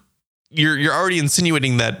what you're already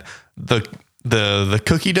insinuating, that the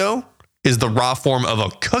cookie dough is the raw form of a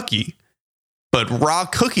cookie. But raw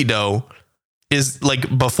cookie dough is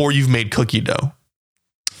like before you've made cookie dough.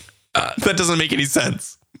 That doesn't make any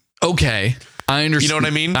sense. Okay. I understand. You know what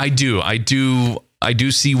I mean? I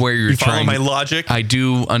do see where you're trying. Follow my logic? I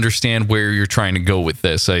do understand where you're trying to go with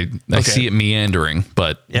this. I see it meandering,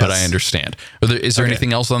 but I understand. Is there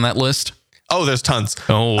anything else on that list? Oh, there's tons.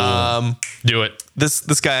 Oh, do it.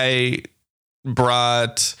 This guy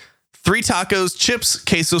brought 3 tacos, chips,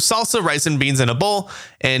 queso, salsa, rice and beans in a bowl,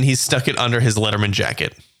 and he stuck it under his Letterman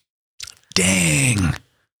jacket. Dang.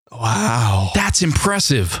 Wow. That's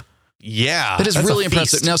impressive. Yeah. That is really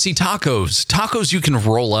impressive. Now, see, tacos you can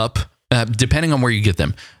roll up, depending on where you get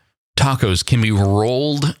them. Tacos can be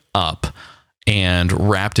rolled up and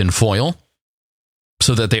wrapped in foil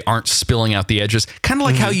so that they aren't spilling out the edges. Kind of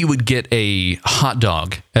like how you would get a hot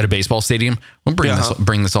dog at a baseball stadium. We'll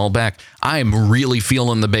bring this all back. I am really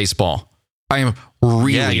feeling the baseball. I am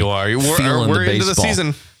really Yeah, you are. We're into the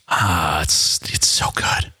season. It's so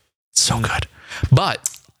good. It's so good. But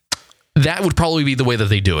that would probably be the way that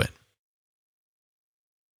they do it.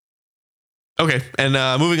 Okay, and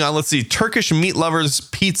moving on, let's see. Turkish meat lovers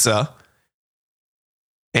pizza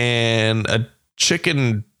and a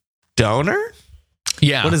chicken doner?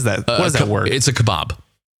 Yeah. What is that? What is that word? It's a kebab.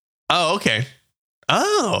 Oh, okay.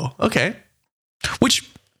 Oh, okay. Which,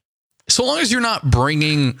 so long as you're not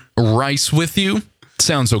bringing rice with you,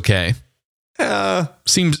 sounds okay.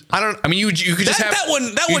 Seems. I mean, you could just have that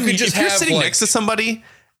one. That one. If you're sitting next to somebody,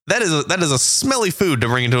 that is a smelly food to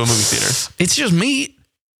bring into a movie theater. It's just meat.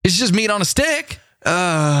 It's just meat on a stick.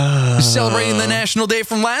 Celebrating the National Day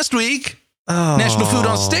from last week. National Food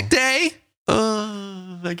on Stick Day.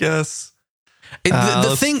 I guess.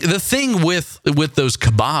 The thing with those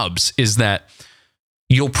kebabs is that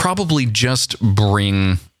you'll probably just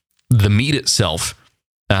bring the meat itself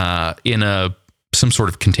in some sort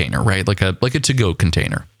of container, right? Like a to-go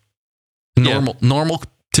container. Normal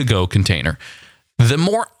to-go container. The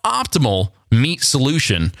more optimal meat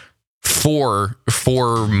solution for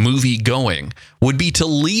movie going would be to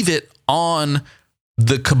leave it on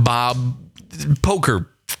the kebab poker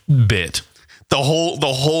bit. The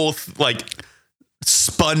whole like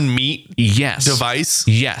spun meat device.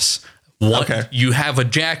 Yes. Okay. You have a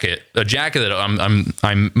jacket that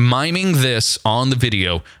I'm miming this on the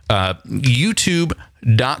video.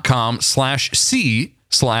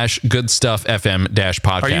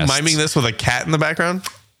 youtube.com/c/goodstuffm-podcast. Are you miming this with a cat in the background?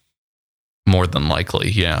 More than likely,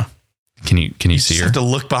 yeah. Can you see her? Have to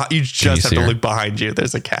look behind. You just have to look behind you.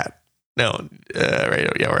 There's a cat. No,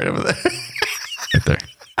 right over there. Right there.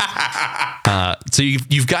 So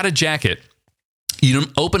you've got a jacket. You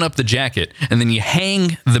open up the jacket and then you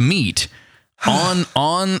hang the meat on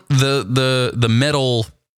the metal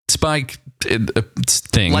spike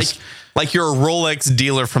things. Like you're a Rolex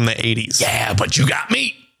dealer from the 80s. Yeah, but you got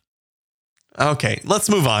meat. Okay, let's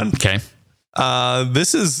move on. Okay.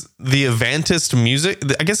 This is the Avantist music.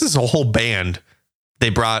 I guess this is a whole band. They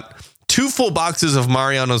brought 2 full boxes of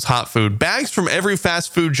Mariano's hot food, bags from every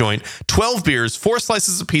fast food joint, 12 beers, 4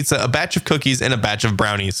 slices of pizza, a batch of cookies, and a batch of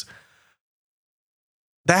brownies.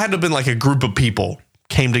 That had to have been like a group of people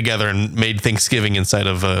came together and made Thanksgiving inside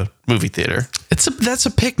of a movie theater. That's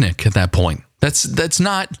a picnic at that point. That's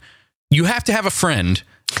not. You have to have a friend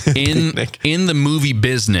in the movie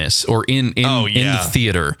business or in the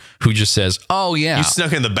theater who just says, "Oh yeah, you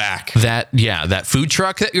snuck in the back." That food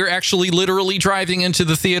truck that you're actually literally driving into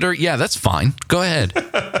the theater. Yeah, that's fine. Go ahead.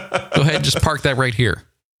 Go ahead. Just park that right here.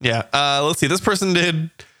 Yeah. Let's see. This person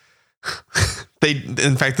did.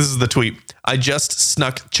 In fact, this is the tweet. I just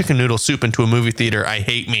snuck chicken noodle soup into a movie theater. I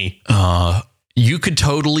hate me. You could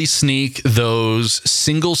totally sneak those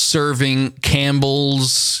single serving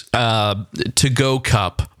Campbell's to-go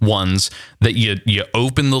cup ones that you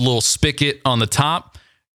open the little spigot on the top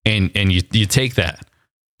and you take that.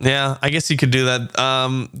 Yeah, I guess you could do that.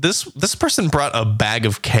 This person brought a bag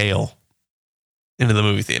of kale into the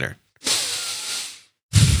movie theater.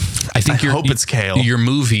 I hope it's kale. You're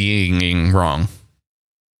movieing wrong.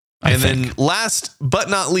 Then last but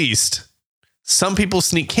not least, some people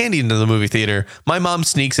sneak candy into the movie theater. My mom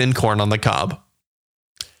sneaks in corn on the cob.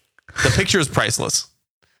 The picture is priceless.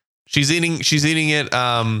 She's eating it.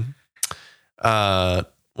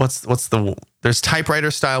 There's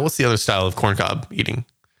typewriter style. What's the other style of corn cob eating?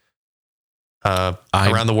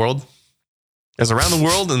 Around the world. There's around the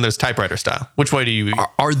world and there's typewriter style. Which way do you eat?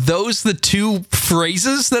 Are those the 2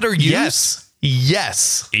 phrases that are used?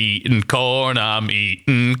 Yes. Eating corn, I'm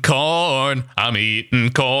eating corn. I'm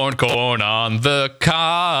eating corn on the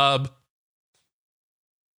cob.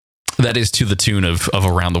 That is to the tune of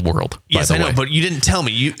Around the World. Yes, I know, but you didn't tell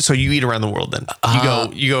me. So you eat around the world then.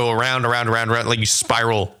 You go around, like you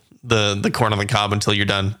spiral the corn on the cob until you're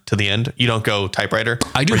done to the end. You don't go typewriter.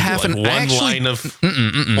 I do half and line of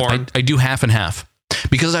corn. I do half and half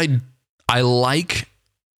because I like.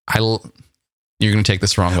 You're going to take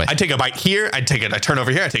this the wrong way. I take a bite here. I turn over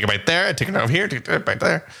here. I take a bite there. I take it over here. I take a bite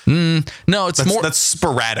there. No, that's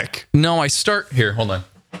sporadic. No, I start here. Hold on.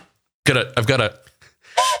 I've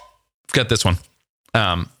got this one.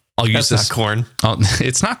 I'll use That's this not corn.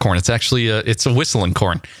 It's not corn. It's actually it's a whistling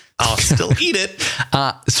corn. I'll still eat it.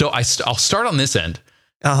 So I'll start on this end,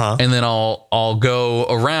 And then I'll go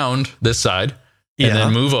around this side, and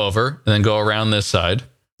then move over, and then go around this side.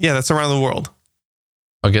 Yeah, that's around the world.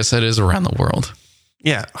 I guess that is around the world.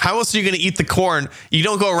 Yeah. How else are you going to eat the corn? You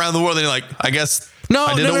don't go around the world and you're like, I guess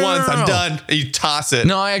I did it once. I'm done. And you toss it.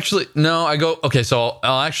 I go, okay, so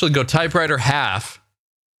I'll actually go typewriter half,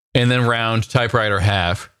 and then round typewriter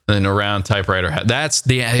half, and then around typewriter half. That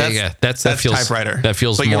feels typewriter. That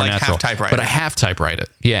feels but more you're like natural. Half typewriter. But I half typewrite it.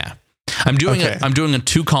 Yeah. I'm doing a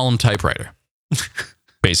 2-column typewriter.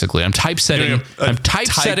 Basically, I'm typesetting. I'm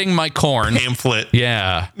typesetting my corn pamphlet.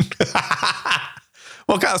 Yeah.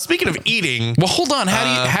 Well, Kyle, speaking of eating, well, hold on.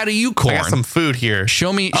 How do you corn? I got some food here.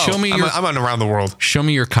 Show me. I'm on around the world. Show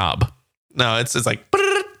me your cob. No, it's like.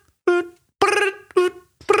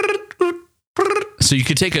 So you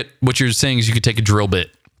could take what you're saying is you could take a drill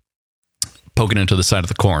bit, poke it into the side of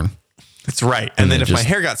the corn. That's right. And then if my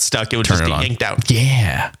hair got stuck, it would just get yanked out.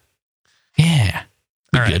 Yeah. Yeah.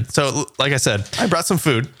 All right. So, like I said, I brought some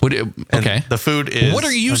food. Okay. The food is. What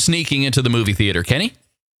are you sneaking into the movie theater, Kenny?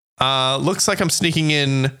 Looks like I'm sneaking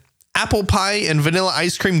in apple pie and vanilla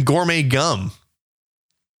ice cream gourmet gum.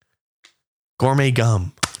 Gourmet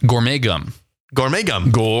gum. Gourmet gum. Gourmet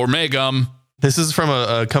gum. Gourmet gum. This is from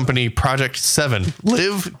a company, Project 7.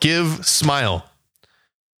 Live, give, smile.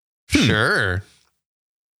 Sure.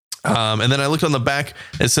 And then I looked on the back.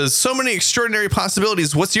 It says, so many extraordinary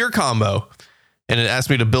possibilities. What's your combo? And it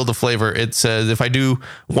asked me to build a flavor. It says, if I do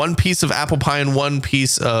 1 piece of apple pie and 1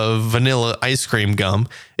 piece of vanilla ice cream gum,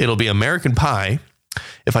 it'll be American pie.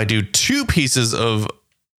 If I do 2 pieces of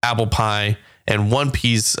apple pie and 1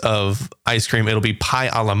 piece of ice cream, it'll be pie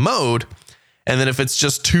a la mode. And then if it's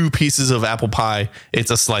just 2 pieces of apple pie,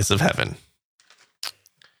 it's a slice of heaven.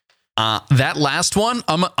 That last one,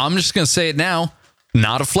 I'm just going to say it now.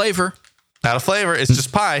 Not a flavor. Not a flavor. It's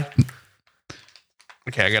just pie.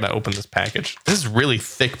 Okay, I got to open this package. This is really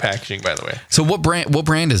thick packaging, by the way. So what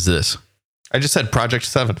brand is this? I just said Project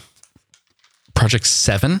 7. Project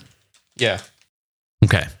 7? Yeah.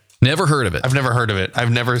 Okay. Never heard of it. I've never heard of it.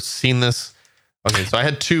 I've never seen this. Okay, so I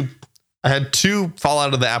had two fall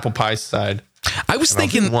out of the apple pie side. I was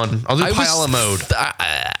thinking I'll do pie a la mode.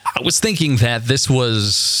 I was thinking that this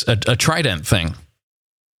was a Trident thing.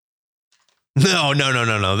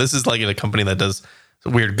 No. This is like in a company that does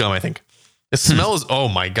weird gum, I think. It smells, oh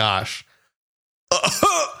my gosh.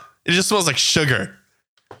 It just smells like sugar.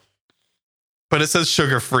 But it says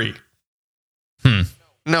sugar free.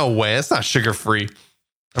 No way. It's not sugar free.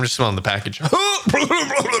 I'm just smelling the package.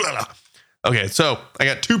 Okay, so I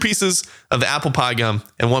got 2 pieces of the apple pie gum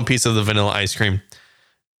and 1 piece of the vanilla ice cream.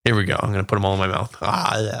 Here we go. I'm going to put them all in my mouth.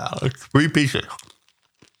 Yeah. 3 pieces.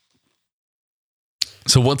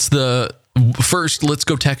 So what's first, let's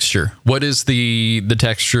go texture. What is the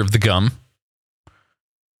texture of the gum?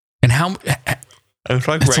 And how? It's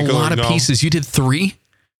like that's a lot of gum. pieces. You did 3?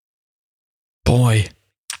 Boy.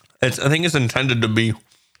 I think it's intended to be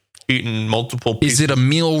eaten multiple pieces. Is it a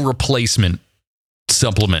meal replacement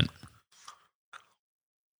supplement?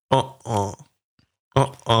 This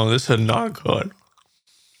is not good.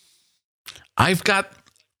 I've got.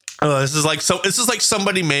 This is like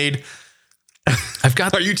somebody made. I've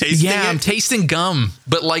got. Are you tasting it? Yeah, I'm tasting gum,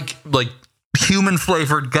 but like human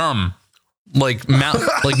flavored gum. Like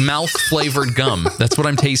mouth flavored gum. That's what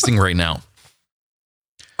I'm tasting right now.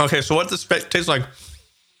 Okay, so what this tastes like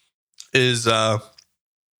is like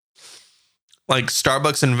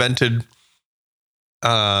Starbucks invented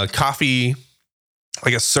coffee,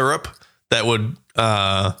 like a syrup that would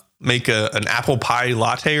make an apple pie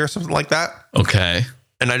latte or something like that. Okay.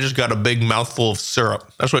 And I just got a big mouthful of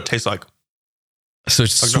syrup. That's what it tastes like. So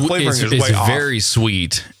it's very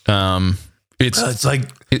sweet. It's like,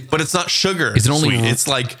 but it's not sugar. Is it only sweet. It's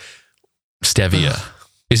like stevia?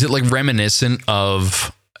 Is it like reminiscent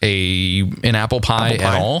of an apple pie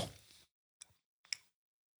at all?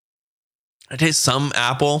 I taste some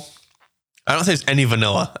apple. I don't taste any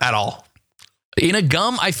vanilla at all. In a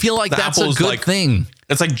gum, I feel like that's a good thing.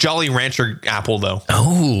 It's like Jolly Rancher apple, though.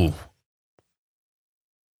 Oh.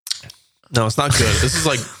 No, it's not good. This is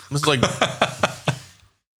like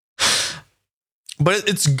but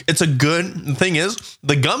it's a good. The thing is,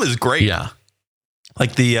 the gum is great. Yeah.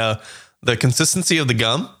 Like the consistency of the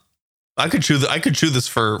gum, I could chew this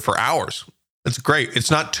for hours. It's great.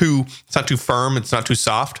 It's not too firm. It's not too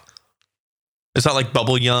soft. It's not like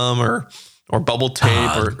bubble yum or bubble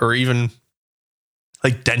tape or even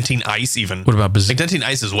like dentine ice. Even what about bazooka? Like dentine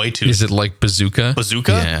ice is way too. Is it like bazooka?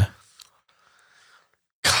 Bazooka? Yeah.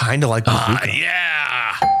 kind of like bazooka.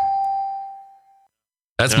 Yeah.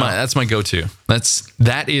 That's my go-to.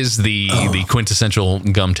 That is the quintessential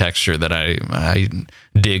gum texture that I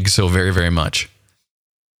dig so very, very much.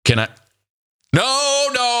 Can I? No.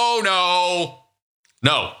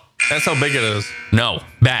 That's how big it is. No.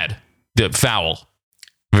 Bad. Foul.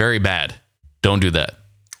 Very bad. Don't do that.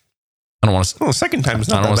 I don't want to. Oh, second time is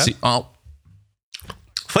not I don't that want to bad. see. Oh,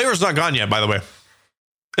 Flavor's not gone yet, by the way.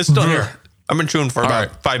 It's still here. I've been chewing for about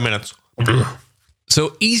right. 5 minutes.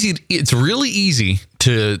 so easy. It's really easy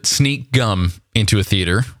to sneak gum into a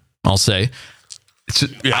theater. I'll say.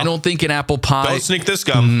 I don't think an apple pie. Don't sneak this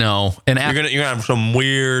gum. No, You're gonna have some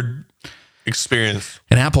weird experience.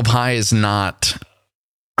 an apple pie is not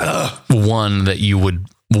one that you would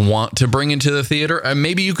want to bring into the theater.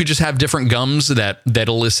 Maybe you could just have different gums that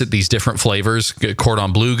elicit these different flavors.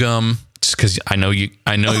 Cordon bleu gum, just because I know you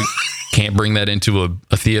can't bring that into a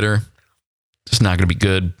theater. It's not going to be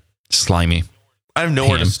good. Slimy. I have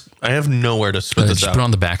nowhere to spit this Just out. put it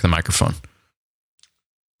on the back of the microphone.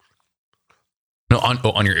 No,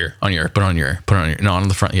 on your ear. On your ear. Put it on your ear. Put it on your ear. No, on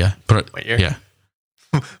the front. Yeah. Put it. My ear? Yeah.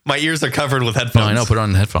 My ears are covered with headphones. No, I know. Put it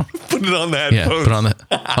on the headphone. Put it on the Yeah. headphones. Put it on the.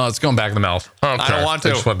 Oh, it's going back in the mouth. Okay. I don't want to.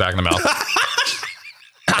 Just put it back in the mouth.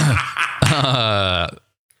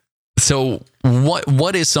 So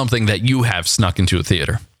what is something that you have snuck into a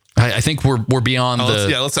theater? I think we're beyond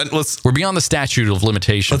let's we're beyond the statute of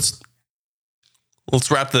limitations. let's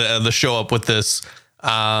wrap the show up with this.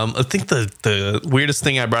 I think the weirdest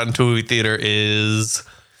thing I brought into a movie theater is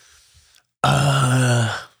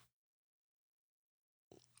I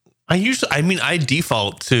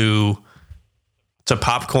default to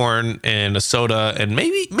popcorn and a soda and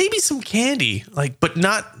maybe some candy, but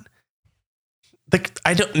not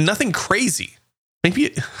nothing crazy.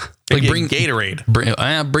 Maybe bring Gatorade.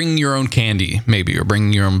 Bring your own candy, maybe, or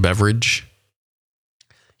bring your own beverage.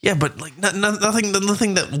 Yeah, but nothing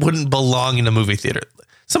that wouldn't belong in a movie theater.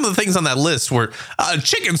 Some of the things on that list were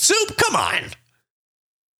chicken soup. Come on.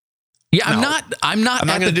 Yeah, No, I'm not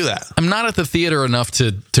going to do that. I'm not at the theater enough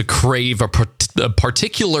to crave a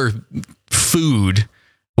particular food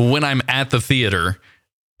when I'm at the theater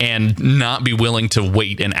and not be willing to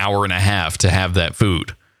wait an hour and a half to have that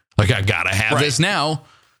food. Like, I gotta have this now,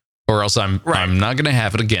 or else I'm not gonna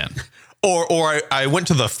have it again. Or I went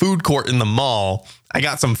to the food court in the mall. I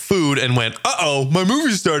got some food and went, my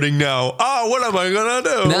movie's starting now. Oh, what am I gonna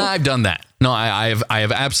do? No, I've done that. No, I have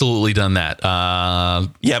absolutely done that.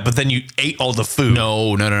 Yeah, but then you ate all the food.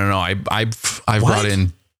 No. I've brought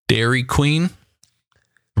in Dairy Queen.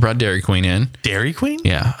 I brought Dairy Queen in. Dairy Queen?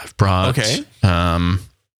 Yeah, I've brought. Okay.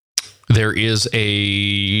 There is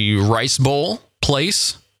a rice bowl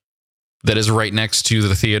place that is right next to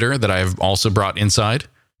the theater that I've also brought inside.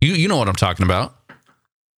 You know what I'm talking about.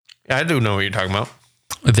 Yeah, I do know what you're talking about.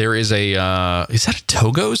 There is a is that a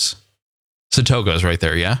Togo's? It's a Togo's right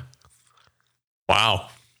there, yeah. Wow.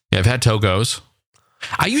 Yeah, I've had Togo's.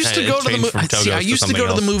 I used to go to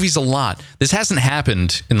the movies a lot. This hasn't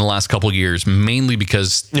happened in the last couple of years, mainly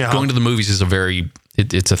because going to the movies is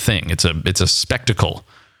it's a thing. It's a spectacle.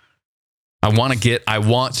 I want to get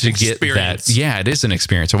that. Yeah, it is an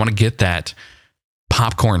experience. I want to get that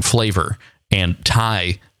popcorn flavor and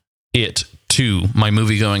tie it to my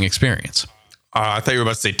movie going experience. I thought you were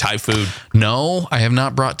about to say Thai food. No, I have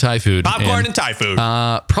not brought Thai food. Popcorn and Thai food.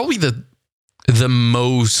 Probably the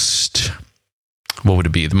most, what would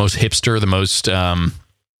it be? The most hipster, the most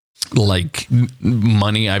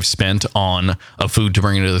money I've spent on a food to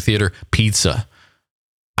bring into the theater, pizza.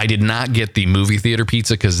 I did not get the movie theater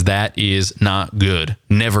pizza because that is not good.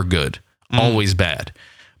 Never good. Always bad.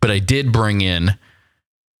 But I did bring in,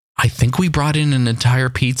 I think we brought in an entire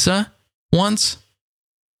pizza once.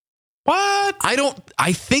 What?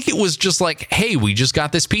 I think it was just like, hey, we just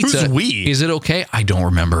got this pizza. Who's we? Is it okay? I don't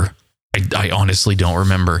remember. I honestly don't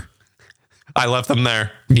remember. I left them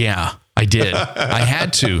there. Yeah, I did. I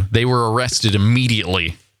had to. They were arrested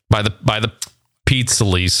immediately by the pizza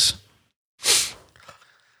police.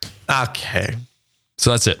 Okay.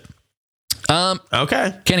 So that's it.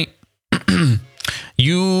 Okay. Kenny,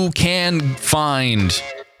 you can find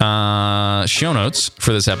show notes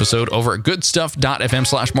for this episode over at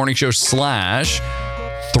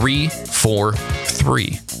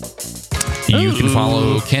goodstuff.fm/morningshow/343. You can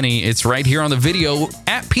follow Kenny. It's right here on the video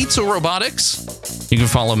at Pizza Robotics. You can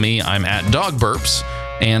follow me. I'm at Dog Burps.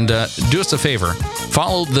 And do us a favor.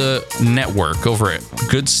 Follow the network over at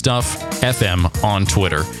Goodstuff FM on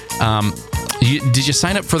Twitter. Did you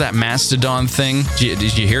sign up for that Mastodon thing?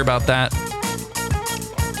 Did you hear about that?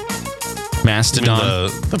 Mastodon.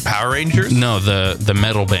 The Power Rangers? No, the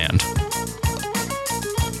metal band.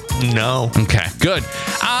 No. Okay, good.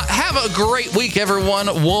 Have a great week, everyone.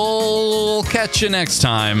 We'll catch you next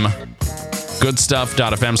time.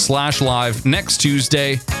 Goodstuff.fm/live next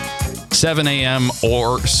Tuesday, 7 a.m.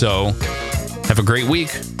 or so. Have a great week.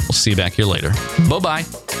 We'll see you back here later. Bye-bye.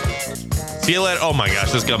 See you later. Oh my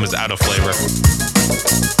gosh, this gum is out of flavor.